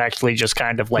 which was actually just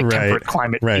kind of like temperate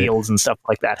climate fields and stuff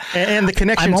like that. And the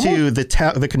connection to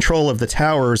the control of the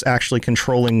towers actually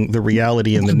controlling the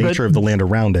reality and the nature of the land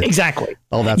around it. Exactly.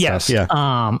 All that stuff.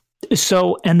 Yeah.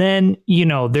 So, and then,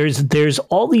 there's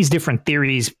all these different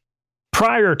theories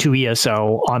prior to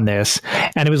ESO on this.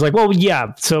 And it was like, well,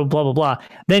 yeah, so blah, blah, blah.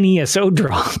 Then ESO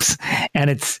drops and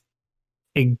it's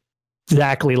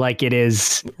exactly like it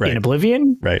is in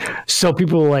Oblivion. Right. So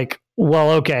people were like, well,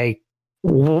 okay,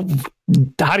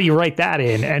 how do you write that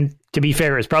in? And to be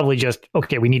fair, it's probably just,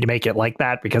 okay, we need to make it like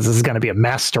that because this is going to be a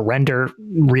mess to render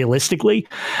realistically.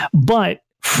 But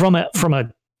from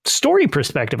a story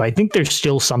perspective, I think there's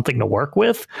still something to work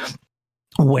with,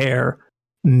 where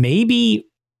maybe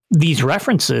these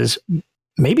references,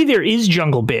 maybe there is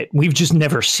Jungle Bit. We've just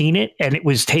never seen it, and it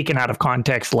was taken out of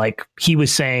context. Like he was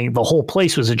saying the whole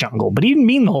place was a jungle, but he didn't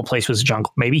mean the whole place was a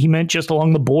jungle. Maybe he meant just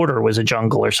along the border was a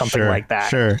jungle or something like that.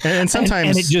 Sure. And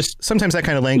sometimes sometimes that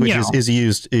kind of language is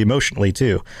used emotionally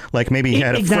too. Like maybe he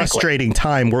had a frustrating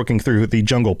time working through the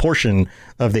jungle portion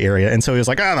of the area. And so he was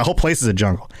like, the whole place is a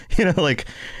jungle. Like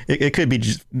it could be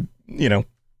just,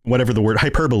 whatever the word,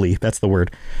 hyperbole, that's the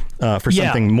word, for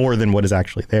something more than what is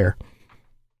actually there.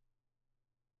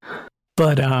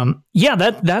 But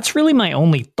that's really my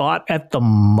only thought at the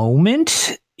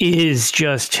moment, is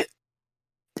just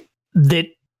that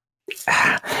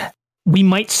we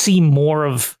might see more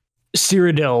of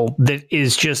Cyrodiil that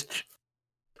is just,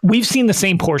 we've seen the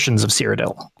same portions of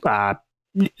Cyrodiil,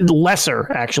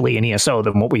 lesser actually in ESO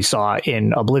than what we saw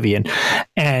in Oblivion.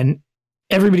 And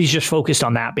everybody's just focused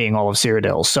on that being all of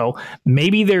Cyrodiil. So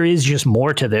maybe there is just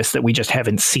more to this that we just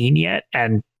haven't seen yet.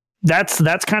 And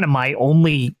that's kind of my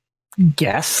only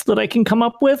guess that I can come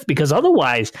up with, because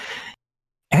otherwise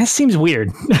that seems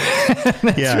weird.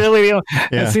 That's really,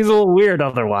 it seems a little weird.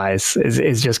 Otherwise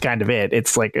is just kind of it.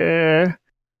 It's like,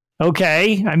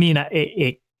 okay. I mean,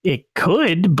 it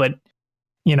could, but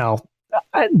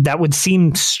that would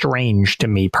seem strange to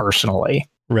me personally.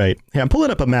 Right. Yeah, I'm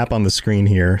pulling up a map on the screen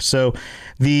here. So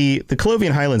the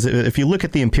Colovian Highlands, if you look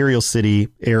at the Imperial City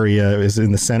area is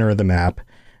in the center of the map,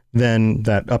 then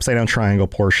that upside down triangle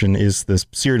portion is this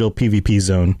Cyrodiil PvP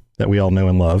zone that we all know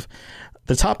and love.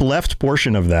 The top left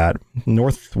portion of that,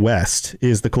 northwest,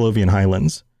 is the Colovian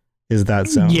Highlands, is that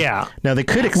zone. Yeah. Now they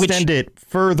could extend it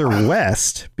further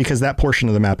west because that portion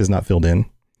of the map is not filled in.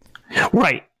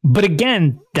 Right. But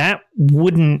again, that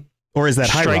wouldn't. Or is that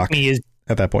High Rock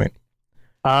at that point?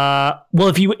 Well,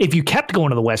 if you kept going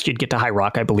to the west, you'd get to High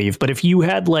Rock, I believe. But if you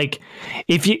had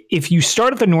if you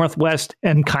start at the northwest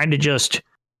and kind of just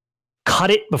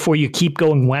cut it before you keep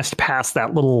going west past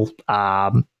that little,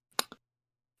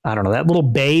 I don't know, that little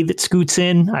bay that scoots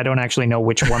in. I don't actually know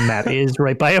which one that is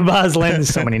right by Abazland. There's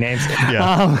so many names.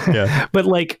 But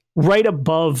right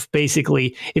above,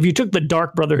 basically, if you took the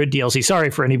Dark Brotherhood DLC, sorry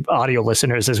for any audio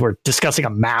listeners as we're discussing a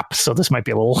map, so this might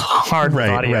be a little hard with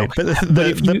audio. Right. But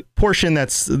the portion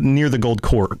that's near the Gold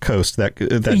Coast that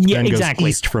then goes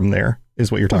east from there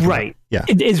is what you're talking about. Right. Yeah.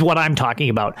 It is what I'm talking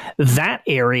about. That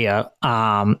area,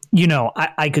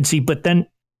 I could see, but then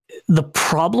the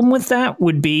problem with that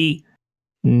would be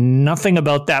nothing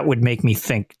about that would make me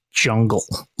think jungle.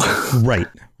 Right.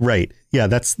 Yeah,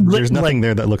 there's nothing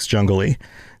there that looks jungly.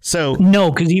 So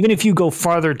no, because even if you go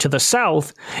farther to the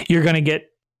south, you're going to get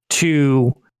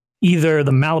to either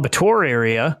the Malabator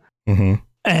area,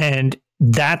 and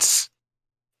that's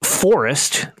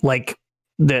forest, like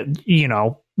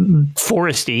foresty,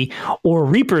 or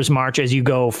Reaper's March. As you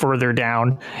go further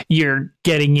down, you're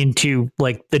getting into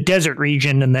like the desert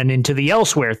region and then into the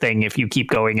Elsewhere thing if you keep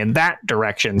going in that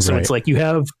direction. So it's like you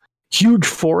have huge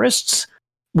forests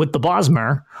with the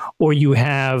Bosmer, or you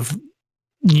have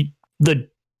the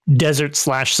desert /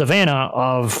 savanna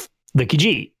of the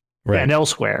Khajiit and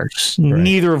Elsewhere,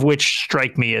 neither of which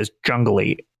strike me as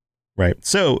jungly. Right.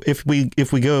 So if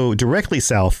we go directly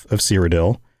south of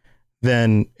Cyrodiil,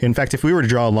 then, in fact, if we were to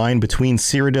draw a line between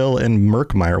Cyrodiil and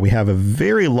Murkmire, we have a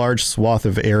very large swath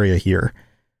of area here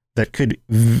that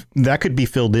could be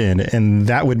filled in, and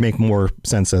that would make more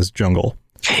sense as jungle.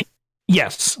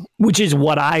 Yes, which is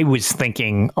what I was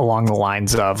thinking along the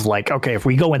lines of, like, okay, if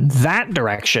we go in that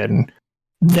direction,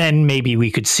 then maybe we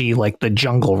could see like the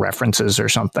jungle references or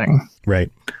something.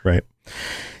 Right.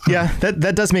 Yeah,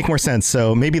 that does make more sense.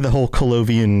 So maybe the whole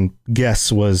Colovian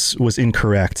guess was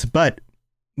incorrect, but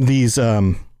these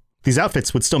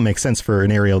outfits would still make sense for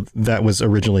an area that was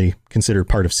originally considered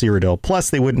part of Cyrodiil. Plus,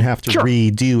 they wouldn't have to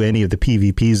redo any of the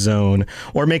PvP zone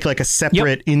or make like a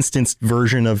separate instanced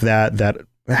version of that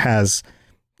has,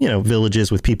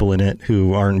 villages with people in it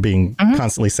who aren't being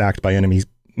constantly sacked by enemies,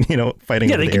 fighting.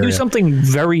 Yeah, they could do something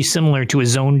very similar to a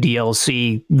zone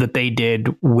DLC that they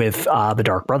did with the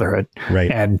Dark Brotherhood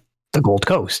and the Gold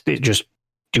Coast. They just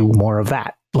do more of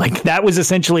that. Like that was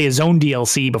essentially a zone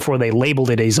DLC before they labeled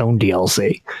it a zone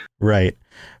DLC. Right.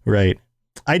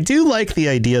 I do like the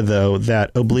idea, though,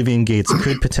 that Oblivion Gates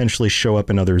could potentially show up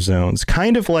in other zones.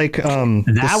 Kind of like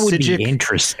that would be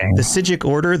interesting. The Psijic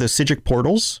Order, the Psijic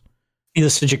Portals. The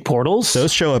Psijic Portals?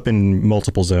 Those show up in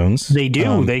multiple zones. They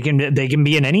do. They can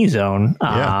be in any zone.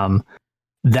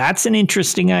 That's an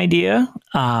interesting idea.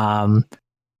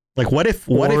 Like what if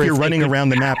you're running around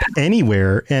the map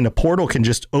anywhere and a portal can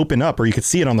just open up, or you could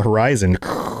see it on the horizon,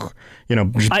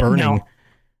 just burning.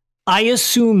 I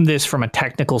assume this from a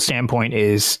technical standpoint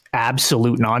is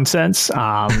absolute nonsense.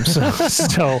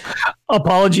 So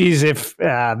apologies if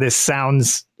this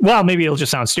sounds, well, maybe it'll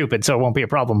just sound stupid, so it won't be a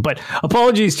problem. But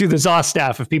apologies to the ZOS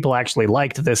staff if people actually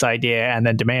liked this idea and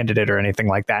then demanded it or anything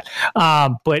like that.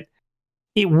 But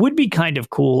it would be kind of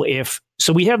cool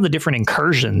so we have the different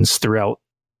incursions throughout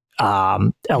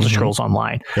Elder Scrolls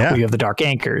Online. Yeah. You have the Dark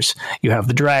Anchors, you have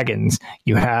the dragons,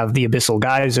 you have the Abyssal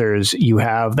Geysers, you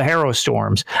have the Harrow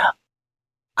Storms.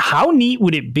 How neat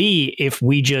would it be if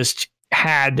we just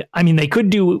had, they could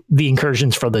do the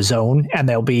incursions for the zone and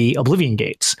there'll be Oblivion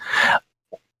Gates.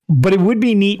 But it would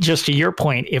be neat, just to your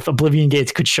point, if Oblivion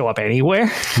Gates could show up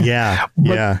anywhere. Yeah,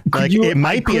 yeah. Like it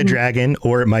might be a dragon,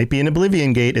 or it might be an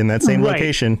Oblivion Gate in that same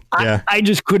location. Yeah, I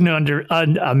just couldn't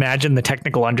imagine the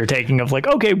technical undertaking of like,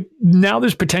 okay, now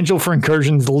there's potential for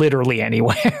incursions literally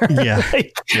anywhere. Yeah,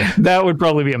 like, that would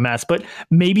probably be a mess. But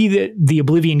maybe the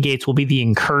Oblivion Gates will be the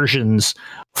incursions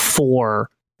for.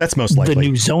 That's most likely the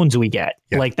new zones we get,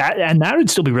 like that, and that would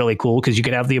still be really cool because you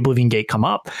could have the Oblivion Gate come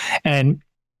up and.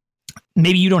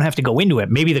 Maybe you don't have to go into it.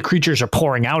 Maybe the creatures are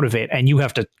pouring out of it and you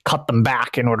have to cut them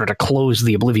back in order to close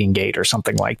the Oblivion Gate or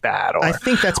something like that. Or I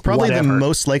think that's probably the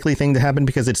most likely thing to happen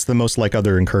because it's the most like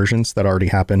other incursions that already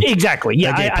happen. Exactly.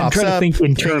 Yeah. I'm trying to think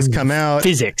in terms of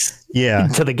physics.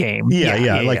 Into the game.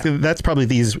 Yeah. That's probably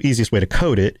the easiest way to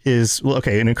code it is, well,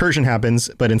 okay, an incursion happens,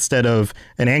 but instead of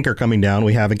an anchor coming down,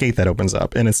 we have a gate that opens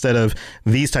up. And instead of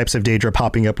these types of Daedra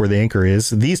popping up where the anchor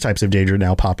is, these types of Daedra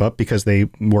now pop up because they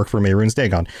work for Mehrunes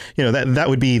Dagon. You know, that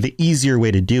would be the easier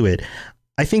way to do it.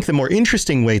 I think the more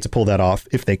interesting way to pull that off,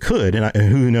 if they could, and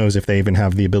who knows if they even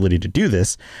have the ability to do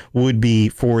this, would be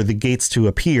for the gates to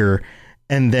appear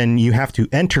and then you have to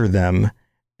enter them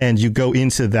and you go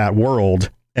into that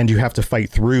world and you have to fight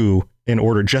through in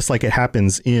order, just like it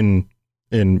happens in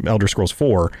Elder Scrolls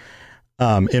 4,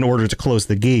 in order to close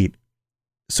the gate.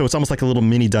 So it's almost like a little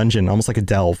mini dungeon, almost like a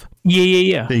delve.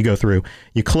 Yeah. That you go through.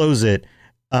 You close it.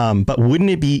 But wouldn't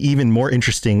it be even more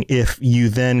interesting if you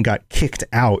then got kicked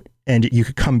out and you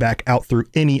could come back out through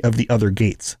any of the other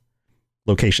gates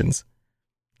locations?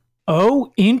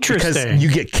 Oh, interesting. Because you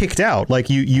get kicked out, like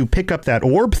you pick up that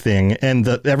orb thing and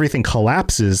everything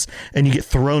collapses and you get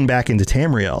thrown back into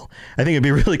Tamriel. I think it'd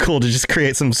be really cool to just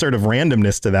create some sort of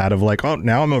randomness to that of like, oh,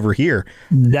 now I'm over here.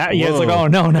 It's like, oh,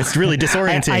 no. It's really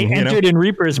disorienting. I entered in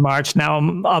Reaper's March. Now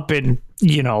I'm up in,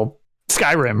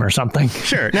 Skyrim or something.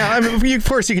 Sure. Now, of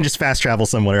course, you can just fast travel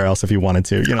somewhere else if you wanted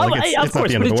to. It's not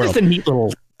the end of the world. It's just a neat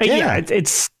little.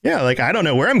 It's like I don't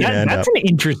know where I'm going to end up. That's an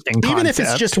interesting concept. Even if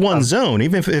it's just one zone,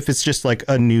 even if it's just like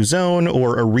a new zone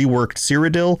or a reworked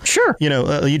Cyrodiil. Sure.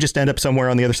 You just end up somewhere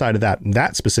on the other side of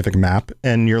that specific map,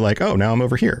 and you're like, oh, now I'm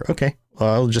over here. Okay, well,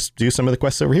 I'll just do some of the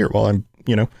quests over here while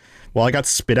I got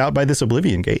spit out by this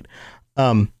Oblivion Gate.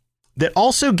 That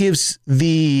also gives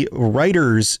the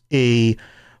writers a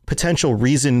potential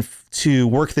reason to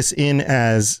work this in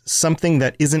as something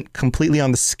that isn't completely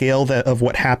on the scale of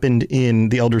what happened in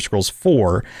the Elder Scrolls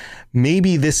 4.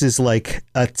 Maybe this is like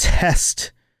a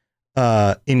test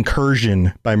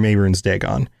incursion by Mehrunes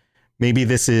Dagon. Maybe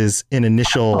this is an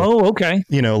initial,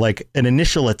 like an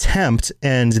initial attempt.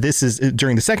 And this is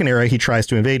during the Second Era. He tries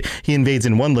to invade. He invades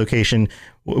in one location.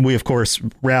 We, of course,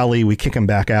 rally. We kick him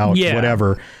back out.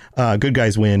 Whatever. Good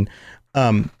guys win.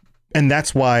 And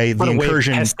that's why the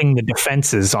incursion, testing the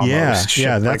defenses almost.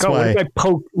 Yeah, that's why. If I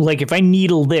poke, like if I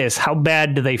needle this, how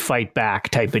bad do they fight back?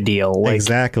 Type of deal. Like,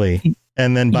 exactly.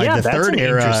 And then by the Third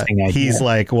Era, he's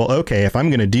like, well, okay, if I'm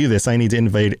going to do this, I need to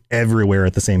invade everywhere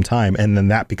at the same time, and then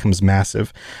that becomes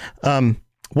massive.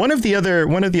 One of the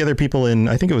other people in,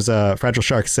 I think it was Fragile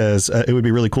Shark, says it would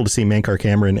be really cool to see Mankar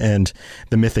Camoran and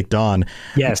the Mythic Dawn.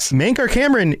 Yes, Mankar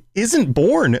Camoran isn't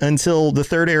born until the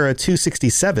Third Era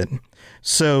 267.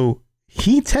 So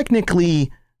he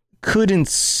technically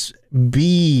couldn't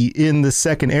be in the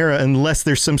Second Era unless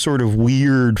there's some sort of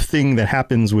weird thing that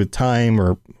happens with time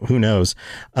or who knows.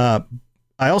 I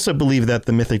also believe that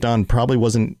the Mythic Dawn probably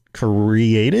wasn't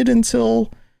created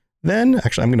until then.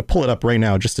 Actually, I'm going to pull it up right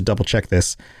now just to double check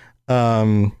this. They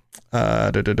carried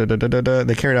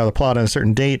out the plot on a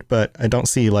certain date, but I don't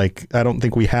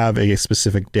think we have a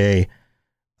specific day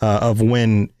of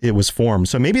when it was formed.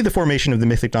 So maybe the formation of the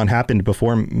Mythic Dawn happened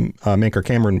before Mankar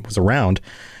Camoran was around.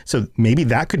 So maybe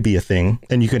that could be a thing.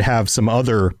 And you could have some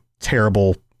other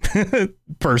terrible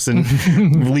person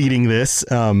leading this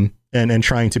and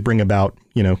trying to bring about,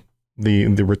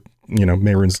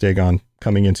 Mehrunes Dagon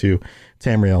coming into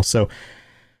Tamriel. So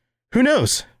who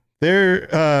knows? Third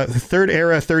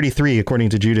Era 33, according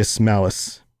to Judas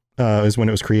Malus, is when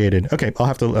it was created. Okay, I'll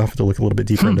have to look a little bit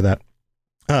deeper into that.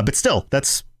 But still,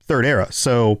 that's Third Era.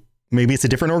 So maybe it's a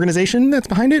different organization that's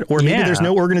behind it, or maybe there's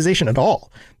no organization at all.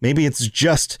 Maybe it's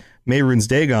just Mehrunes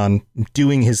Dagon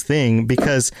doing his thing,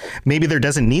 because maybe there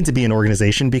doesn't need to be an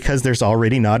organization because there's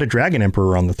already not a Dragon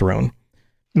Emperor on the throne.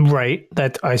 Right.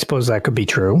 I suppose that could be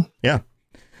true. Yeah.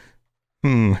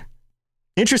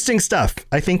 Interesting stuff.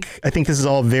 I think this is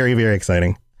all very, very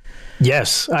exciting.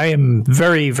 Yes, I am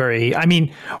very, very,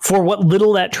 for what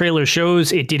little that trailer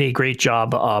shows, it did a great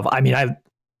job of, I've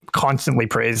constantly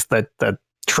praised the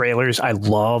trailers. I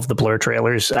love the Blur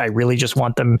trailers. I really just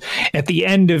want them at the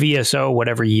end of ESO,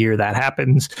 whatever year that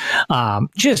happens.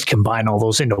 Just combine all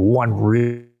those into one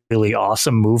really really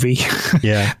awesome movie.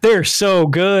 Yeah. They're so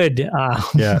good.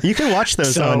 Yeah. You can watch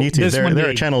those So on YouTube. this one There are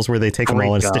did channels where they take them great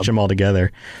all and job. stitch them all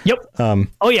together. Yep.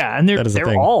 Oh yeah, and that is the they're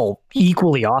thing. all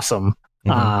equally awesome.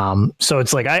 Mhm. So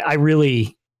it's like I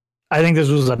think this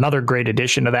was another great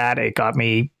addition to that. It got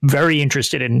me very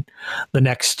interested in the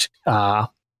next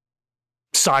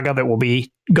saga that we'll be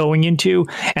going into.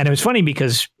 And it was funny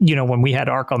because, when we had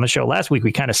Ark on the show last week,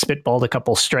 we kind of spitballed a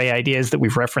couple stray ideas that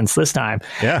we've referenced this time.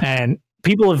 Yeah. And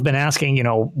people have been asking,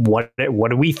 what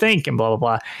do we think and blah, blah,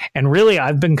 blah. And really,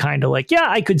 I've been kind of like, yeah,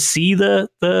 I could see the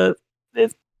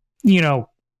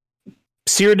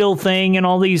Cyrodiil thing and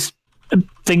all these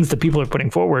things that people are putting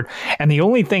forward. And the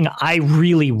only thing I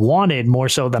really wanted more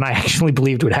so than I actually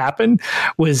believed would happen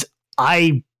was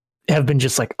I have been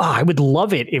just like, I would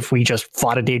love it if we just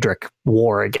fought a Daedric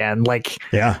war again. Like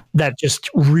that just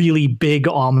really big,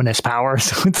 ominous power.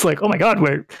 So it's like, oh my God,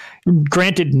 we're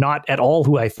granted not at all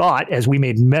who I thought, as we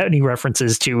made many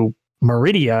references to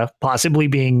Meridia possibly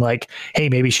being like, hey,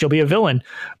 maybe she'll be a villain.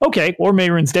 Okay. Or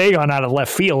Mehrunes Dagon out of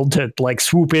left field to like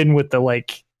swoop in with the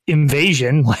like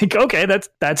invasion. Like, okay,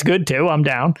 that's good too. I'm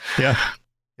down.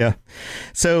 Yeah.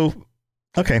 So,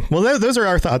 okay. Well, those are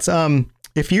our thoughts.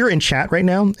 If you're in chat right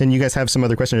now and you guys have some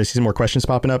other questions, I see some more questions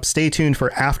popping up, stay tuned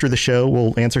for after the show.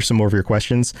 We'll answer some more of your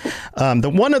questions. The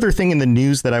one other thing in the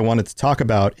news that I wanted to talk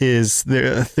about is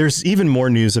there's even more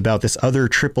news about this other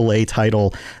AAA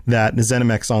title that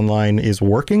ZeniMax Online is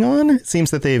working on. It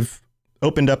seems that they've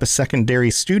opened up a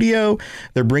secondary studio.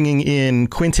 They're bringing in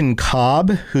Quentin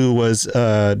Cobb, who was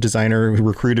a designer who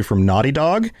recruited from Naughty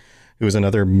Dog, who was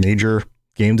another major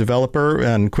game developer,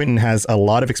 and Quentin has a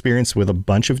lot of experience with a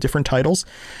bunch of different titles,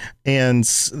 and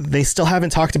they still haven't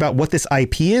talked about what this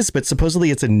IP is, but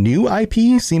supposedly it's a new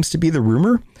IP, seems to be the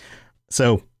rumor.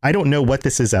 So I don't know what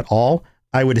this is at all.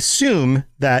 I would assume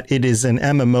that it is an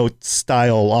MMO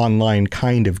style online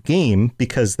kind of game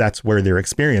because that's where their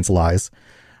experience lies.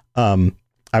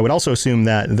 I would also assume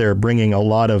that they're bringing a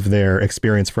lot of their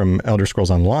experience from Elder Scrolls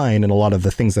Online and a lot of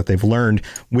the things that they've learned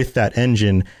with that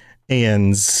engine,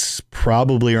 and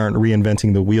probably aren't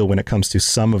reinventing the wheel when it comes to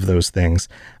some of those things.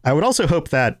 I would also hope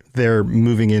that they're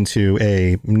moving into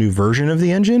a new version of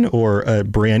the engine, or a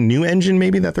brand new engine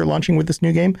maybe that they're launching with this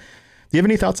new game. Do you have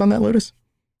any thoughts on that, Lotus?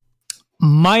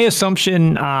 My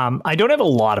assumption, I don't have a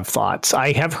lot of thoughts.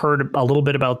 I have heard a little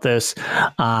bit about this.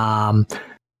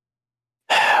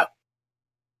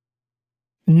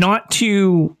 Not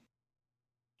to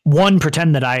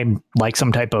pretend that I'm like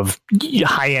some type of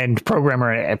high-end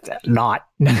programmer. Not,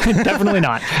 definitely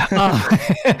not.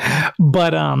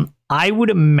 But I would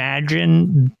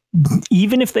imagine,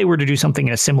 even if they were to do something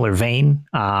in a similar vein,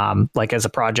 like as a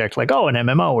project, like, an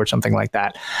MMO or something like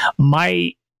that,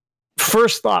 my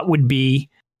first thought would be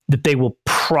that they will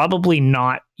probably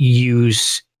not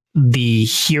use the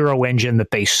hero engine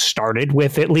that they started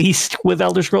with, at least with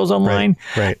Elder Scrolls Online,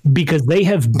 right. Because they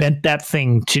have bent that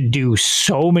thing to do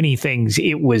so many things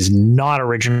it was not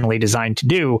originally designed to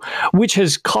do, which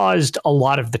has caused a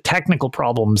lot of the technical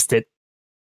problems that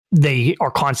they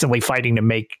are constantly fighting to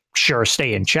make sure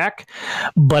stay in check.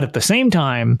 But at the same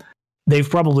time, they've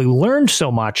probably learned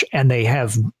so much, and they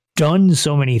have done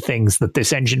so many things that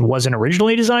this engine wasn't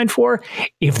originally designed for.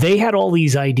 If they had all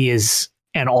these ideas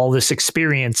and all this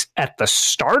experience at the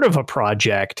start of a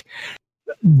project,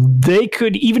 they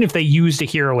could, even if they used a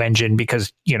hero engine,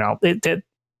 because,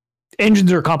 engines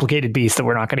are a complicated beast that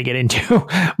we're not going to get into.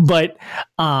 But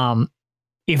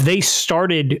if they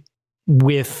started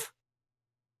with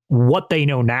what they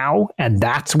know now, and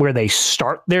that's where they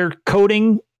start their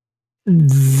coding,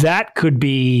 that could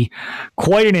be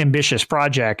quite an ambitious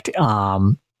project,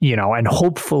 and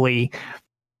hopefully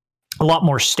a lot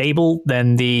more stable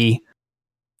than the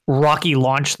rocky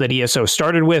launch that ESO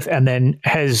started with, and then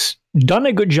has done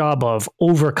a good job of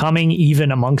overcoming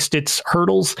even amongst its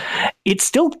hurdles. It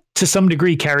still, to some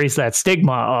degree, carries that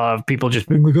stigma of people just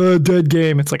being like, dead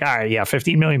game. It's like, all right, yeah,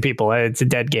 15 million people. It's a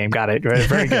dead game. Got it. Right,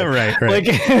 very good. right. Like,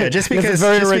 just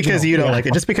because you don't like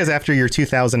it, just because after your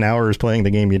 2,000 hours playing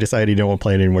the game, you decided you don't want to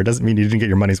play it anymore, doesn't mean you didn't get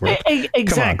your money's worth.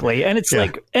 Exactly. And it's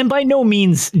like, and by no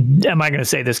means am I going to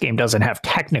say this game doesn't have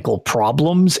technical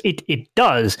problems. It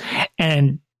does.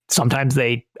 And sometimes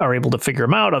they are able to figure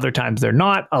them out. Other times they're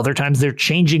not. Other times they're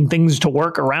changing things to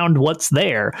work around what's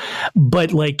there.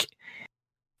 But like,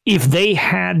 if they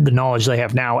had the knowledge they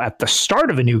have now at the start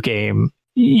of a new game,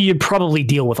 you'd probably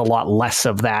deal with a lot less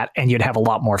of that, and you'd have a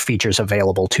lot more features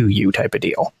available to you, type of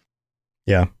deal.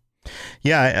 Yeah.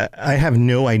 I have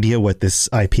no idea what this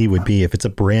IP would be. If it's a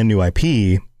brand new IP,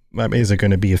 is it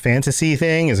going to be a fantasy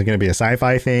thing? Is it going to be a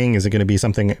sci-fi thing? Is it going to be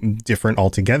something different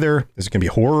altogether? Is it going to be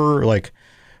horror? Like,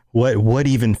 what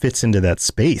even fits into that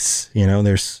space. You know,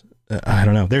 there's I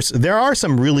don't know. There are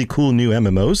some really cool new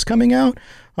MMOs coming out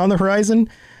on the horizon.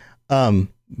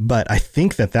 But I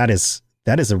think that is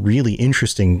a really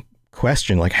interesting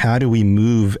question. Like, how do we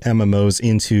move MMOs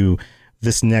into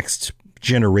this next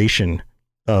generation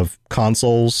of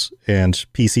consoles and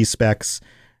PC specs?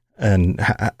 And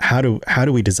how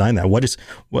do we design that?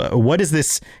 What does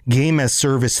this game as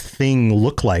service thing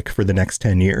look like for the next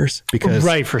 10 years? Because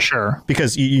right, for sure.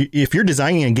 Because if you're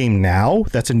designing a game now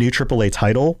that's a new AAA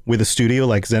title with a studio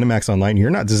like ZeniMax Online,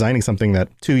 you're not designing something that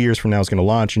 2 years from now is going to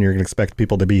launch and you're going to expect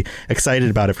people to be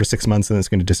excited about it for 6 months and then it's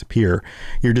going to disappear.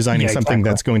 You're designing something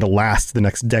that's going to last the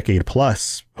next decade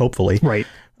plus, hopefully. Right.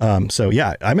 So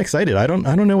yeah, I'm excited. I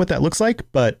don't know what that looks like,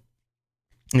 but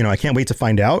you know, I can't wait to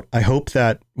find out. I hope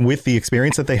that with the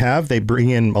experience that they have, they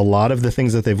bring in a lot of the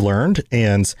things that they've learned.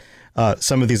 And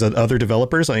some of these other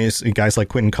developers, guys like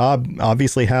Quentin Cobb,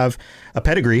 obviously have a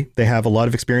pedigree. They have a lot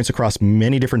of experience across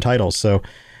many different titles. So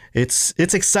it's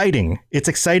exciting. It's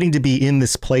exciting to be in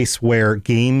this place where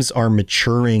games are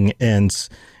maturing. And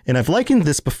I've likened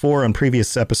this before on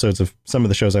previous episodes of some of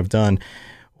the shows I've done.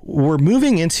 We're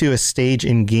moving into a stage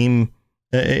in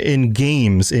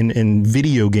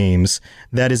video games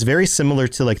that is very similar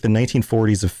to like the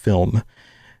 1940s of film.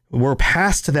 We're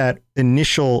past that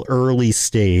initial early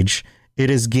stage. It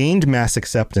has gained mass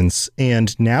acceptance.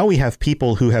 And now we have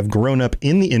people who have grown up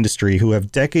in the industry, who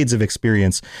have decades of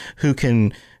experience, who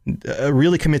can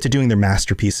really commit to doing their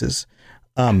masterpieces.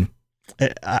 I'm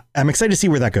excited to see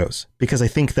where that goes, because I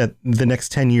think that the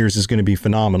next 10 years is going to be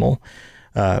phenomenal.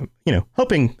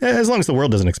 Hoping as long as the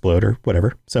world doesn't explode or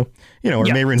whatever. So, or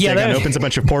Mehrunes Dagon opens a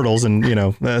bunch of portals and,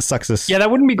 sucks us. Yeah, that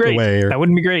wouldn't be great. That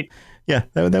wouldn't be great. Yeah,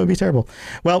 that would be terrible.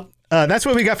 Well, that's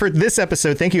what we got for this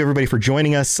episode. Thank you, everybody, for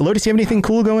joining us. Lotus, do you have anything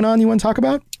cool going on you want to talk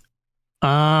about?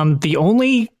 The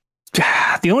only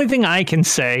thing I can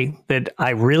say that I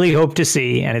really hope to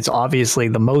see, and it's obviously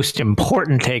the most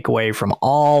important takeaway from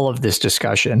all of this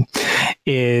discussion,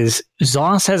 is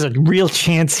ZOS has a real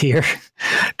chance here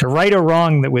to right a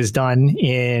wrong that was done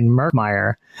in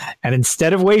Murkmire, and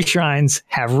instead of way shrines,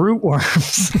 have root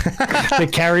worms that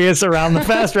carry us around the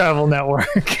fast travel network.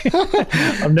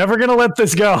 I'm never going to let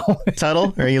this go.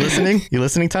 Tuttle, are you listening? You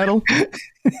listening, Tuttle?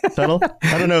 Tuttle?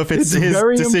 I don't know if it's his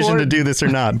decision to do this or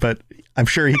not, but I'm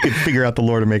sure he could figure out the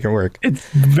lore to make it work. It's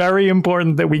very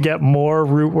important that we get more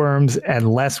root worms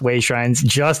and less way shrines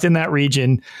just in that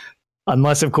region,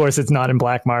 unless, of course, it's not in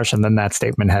Black Marsh, and then that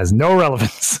statement has no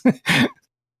relevance.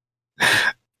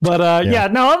 But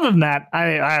other than that,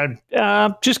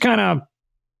 I just kind of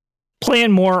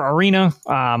playing more Arena.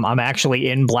 I'm actually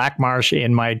in Black Marsh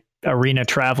in my Arena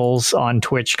travels on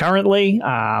Twitch currently.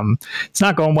 It's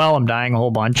not going well. I'm dying a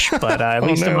whole bunch, but at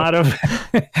least I'm out of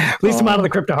I'm out of the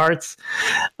Crypto Hearts.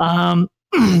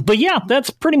 But yeah,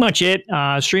 that's pretty much it.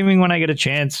 Streaming when I get a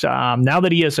chance. Now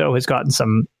that ESO has gotten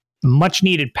some much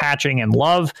needed patching and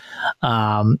love,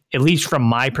 at least from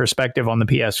my perspective on the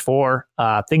PS4,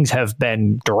 things have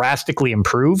been drastically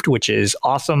improved, which is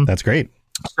awesome. That's great.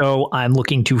 So I'm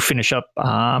looking to finish up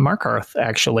Markarth,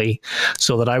 actually,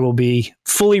 so that I will be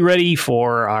fully ready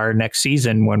for our next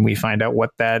season when we find out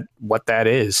what that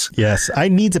is. Yes, I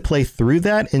need to play through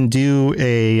that and do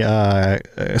a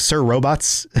Sir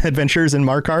Robots adventures in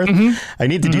Markarth. Mm-hmm. I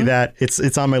need to do that.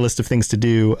 It's on my list of things to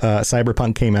do.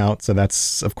 Cyberpunk came out, so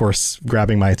that's of course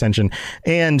grabbing my attention.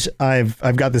 And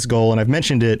I've got this goal, and I've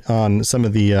mentioned it on some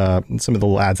of the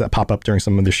ads that pop up during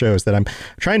some of the shows, that I'm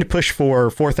trying to push for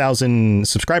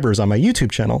 4,000 subscribers on my YouTube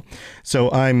channel.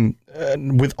 So I'm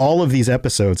with all of these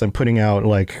episodes, I'm putting out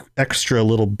like extra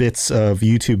little bits of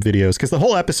YouTube videos, because the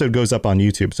whole episode goes up on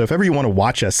YouTube. So if ever you want to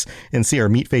watch us and see our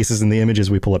meat faces and the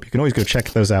images we pull up, you can always go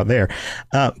check those out there.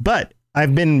 But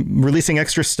I've been releasing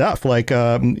extra stuff like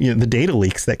the data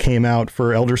leaks that came out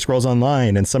for Elder Scrolls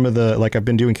Online, and some of I've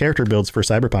been doing character builds for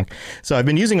Cyberpunk. So I've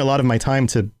been using a lot of my time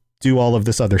to do all of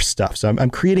this other stuff. So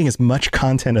I'm creating as much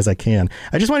content as I can.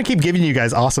 I just want to keep giving you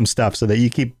guys awesome stuff so that you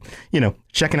keep,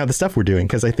 checking out the stuff we're doing,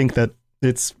 because I think that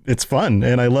it's fun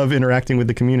and I love interacting with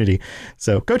the community.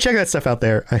 So go check that stuff out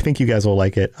there. I think you guys will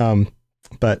like it.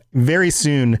 But very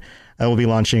soon I will be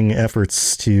launching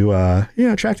efforts to,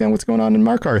 track down what's going on in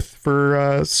Markarth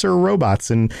for Sir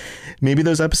Robots. And maybe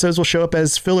those episodes will show up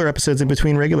as filler episodes in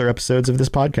between regular episodes of this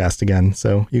podcast again.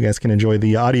 So you guys can enjoy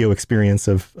the audio experience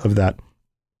of that.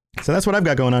 So that's what I've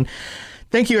got going on.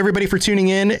 Thank you, everybody, for tuning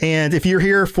in. And if you're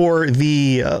here for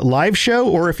the live show,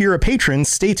 or if you're a patron,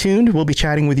 stay tuned. We'll be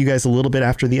chatting with you guys a little bit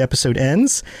after the episode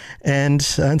ends. And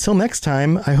until next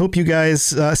time, I hope you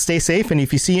guys stay safe. And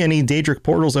if you see any Daedric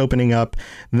portals opening up,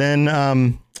 then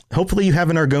hopefully you have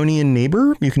an Argonian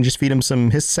neighbor. You can just feed him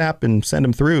some his sap and send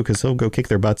him through, because he'll go kick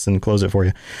their butts and close it for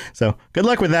you. So good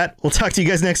luck with that. We'll talk to you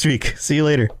guys next week. See you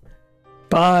later.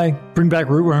 Bye. Bring back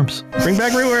rootworms. Bring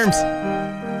back rootworms.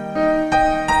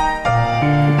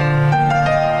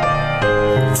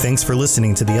 Thanks for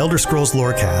listening to the Elder Scrolls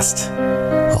Lorecast.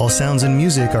 All sounds and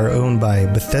music are owned by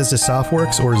Bethesda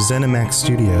Softworks or ZeniMax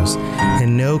Studios,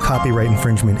 and no copyright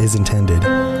infringement is intended.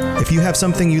 If you have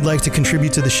something you'd like to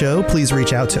contribute to the show, please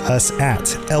reach out to us at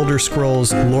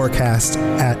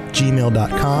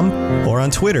elderscrollslorecast@gmail.com or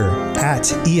on Twitter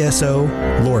 @ESO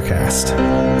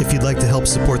Lorecast. If you'd like to help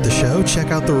support the show,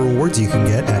 check out the rewards you can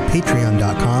get at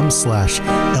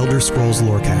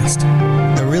patreon.com/elderscrollslorecast.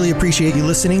 I really appreciate you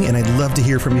listening, and I'd love to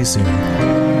hear from you soon.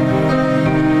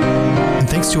 And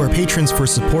thanks to our patrons for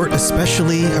support,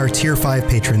 especially our Tier 5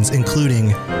 patrons,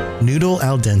 including Noodle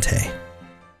Al Dente.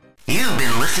 You've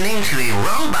been listening to a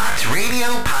Robots Radio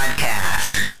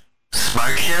podcast.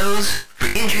 Smart shows for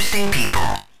interesting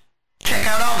people. Check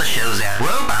out all the shows at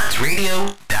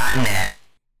robotsradio.net.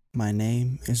 My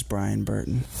name is Brian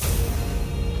Burton.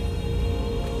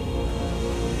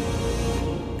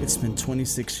 It's been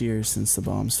 26 years since the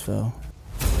bombs fell.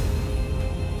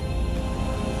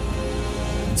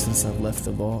 And since I've left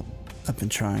the vault, I've been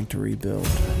trying to rebuild.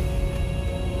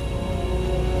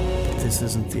 This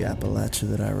isn't the Appalachia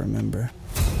that I remember.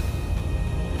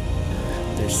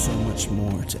 There's so much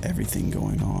more to everything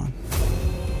going on.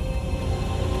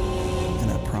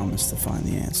 And I promise to find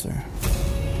the answer.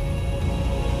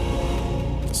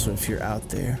 So if you're out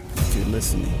there, if you're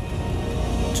listening,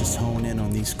 just hone in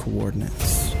on these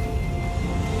coordinates.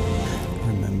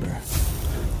 Remember,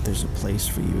 there's a place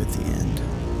for you at the end.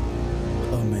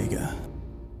 Omega.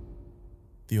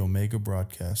 The Omega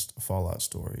Broadcast Fallout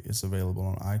Story is available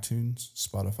on iTunes,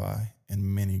 Spotify, and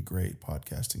many great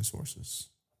podcasting sources.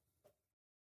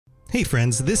 Hey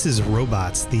friends, this is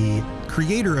Robots, the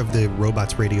creator of the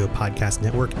Robots Radio Podcast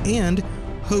Network and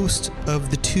host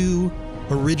of the two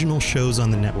original shows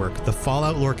on the network, the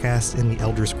Fallout Lorecast and the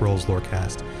Elder Scrolls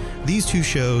Lorecast. These two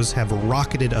shows have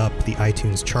rocketed up the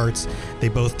iTunes charts. They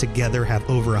both together have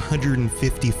over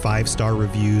 150 5-star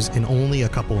reviews in only a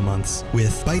couple of months,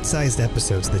 with bite-sized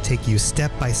episodes that take you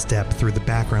step by step through the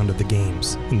background of the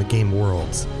games and the game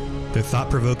worlds. They're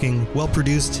thought-provoking,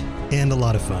 well-produced, and a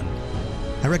lot of fun.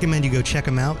 I recommend you go check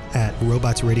them out at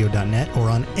robotsradio.net or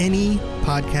on any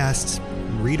podcast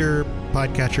reader,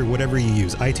 podcatcher, whatever you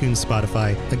use, iTunes,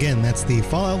 Spotify. Again, that's the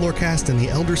Fallout Lorecast and the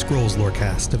Elder Scrolls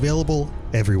Lorecast, available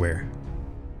everywhere.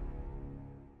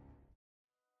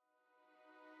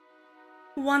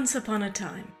 Once upon a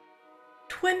time,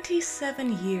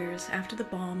 27 years after the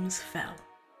bombs fell,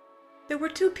 there were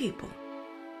two people,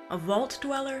 a vault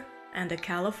dweller and a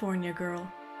California girl.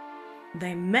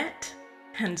 They met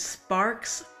and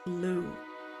sparks flew.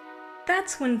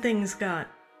 That's when things got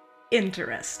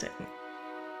interesting.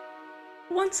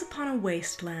 Once Upon a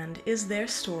Wasteland is their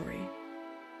story.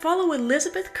 Follow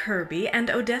Elizabeth Kirby and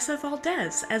Odessa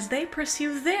Valdez as they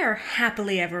pursue their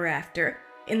happily ever after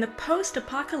in the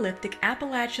post-apocalyptic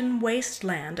Appalachian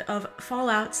wasteland of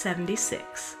Fallout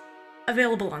 76.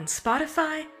 Available on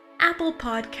Spotify, Apple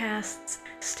Podcasts,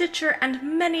 Stitcher, and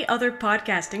many other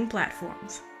podcasting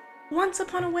platforms. Once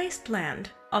Upon a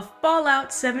Wasteland, a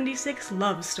Fallout 76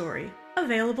 love story.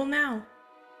 Available now.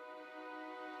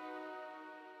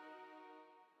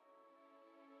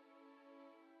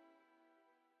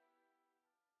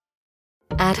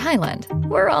 At Highland,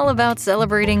 we're all about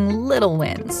celebrating little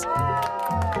wins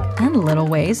and little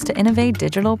ways to innovate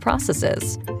digital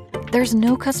processes. There's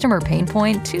no customer pain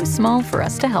point too small for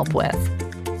us to help with.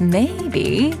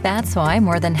 Maybe that's why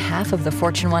more than half of the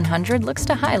Fortune 100 looks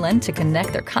to Highland to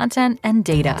connect their content and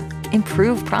data,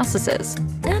 improve processes,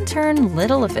 and turn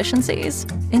little efficiencies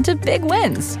into big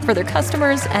wins for their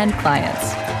customers and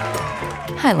clients.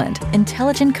 Highland,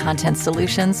 intelligent content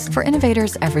solutions for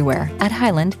innovators everywhere at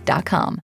highland.com.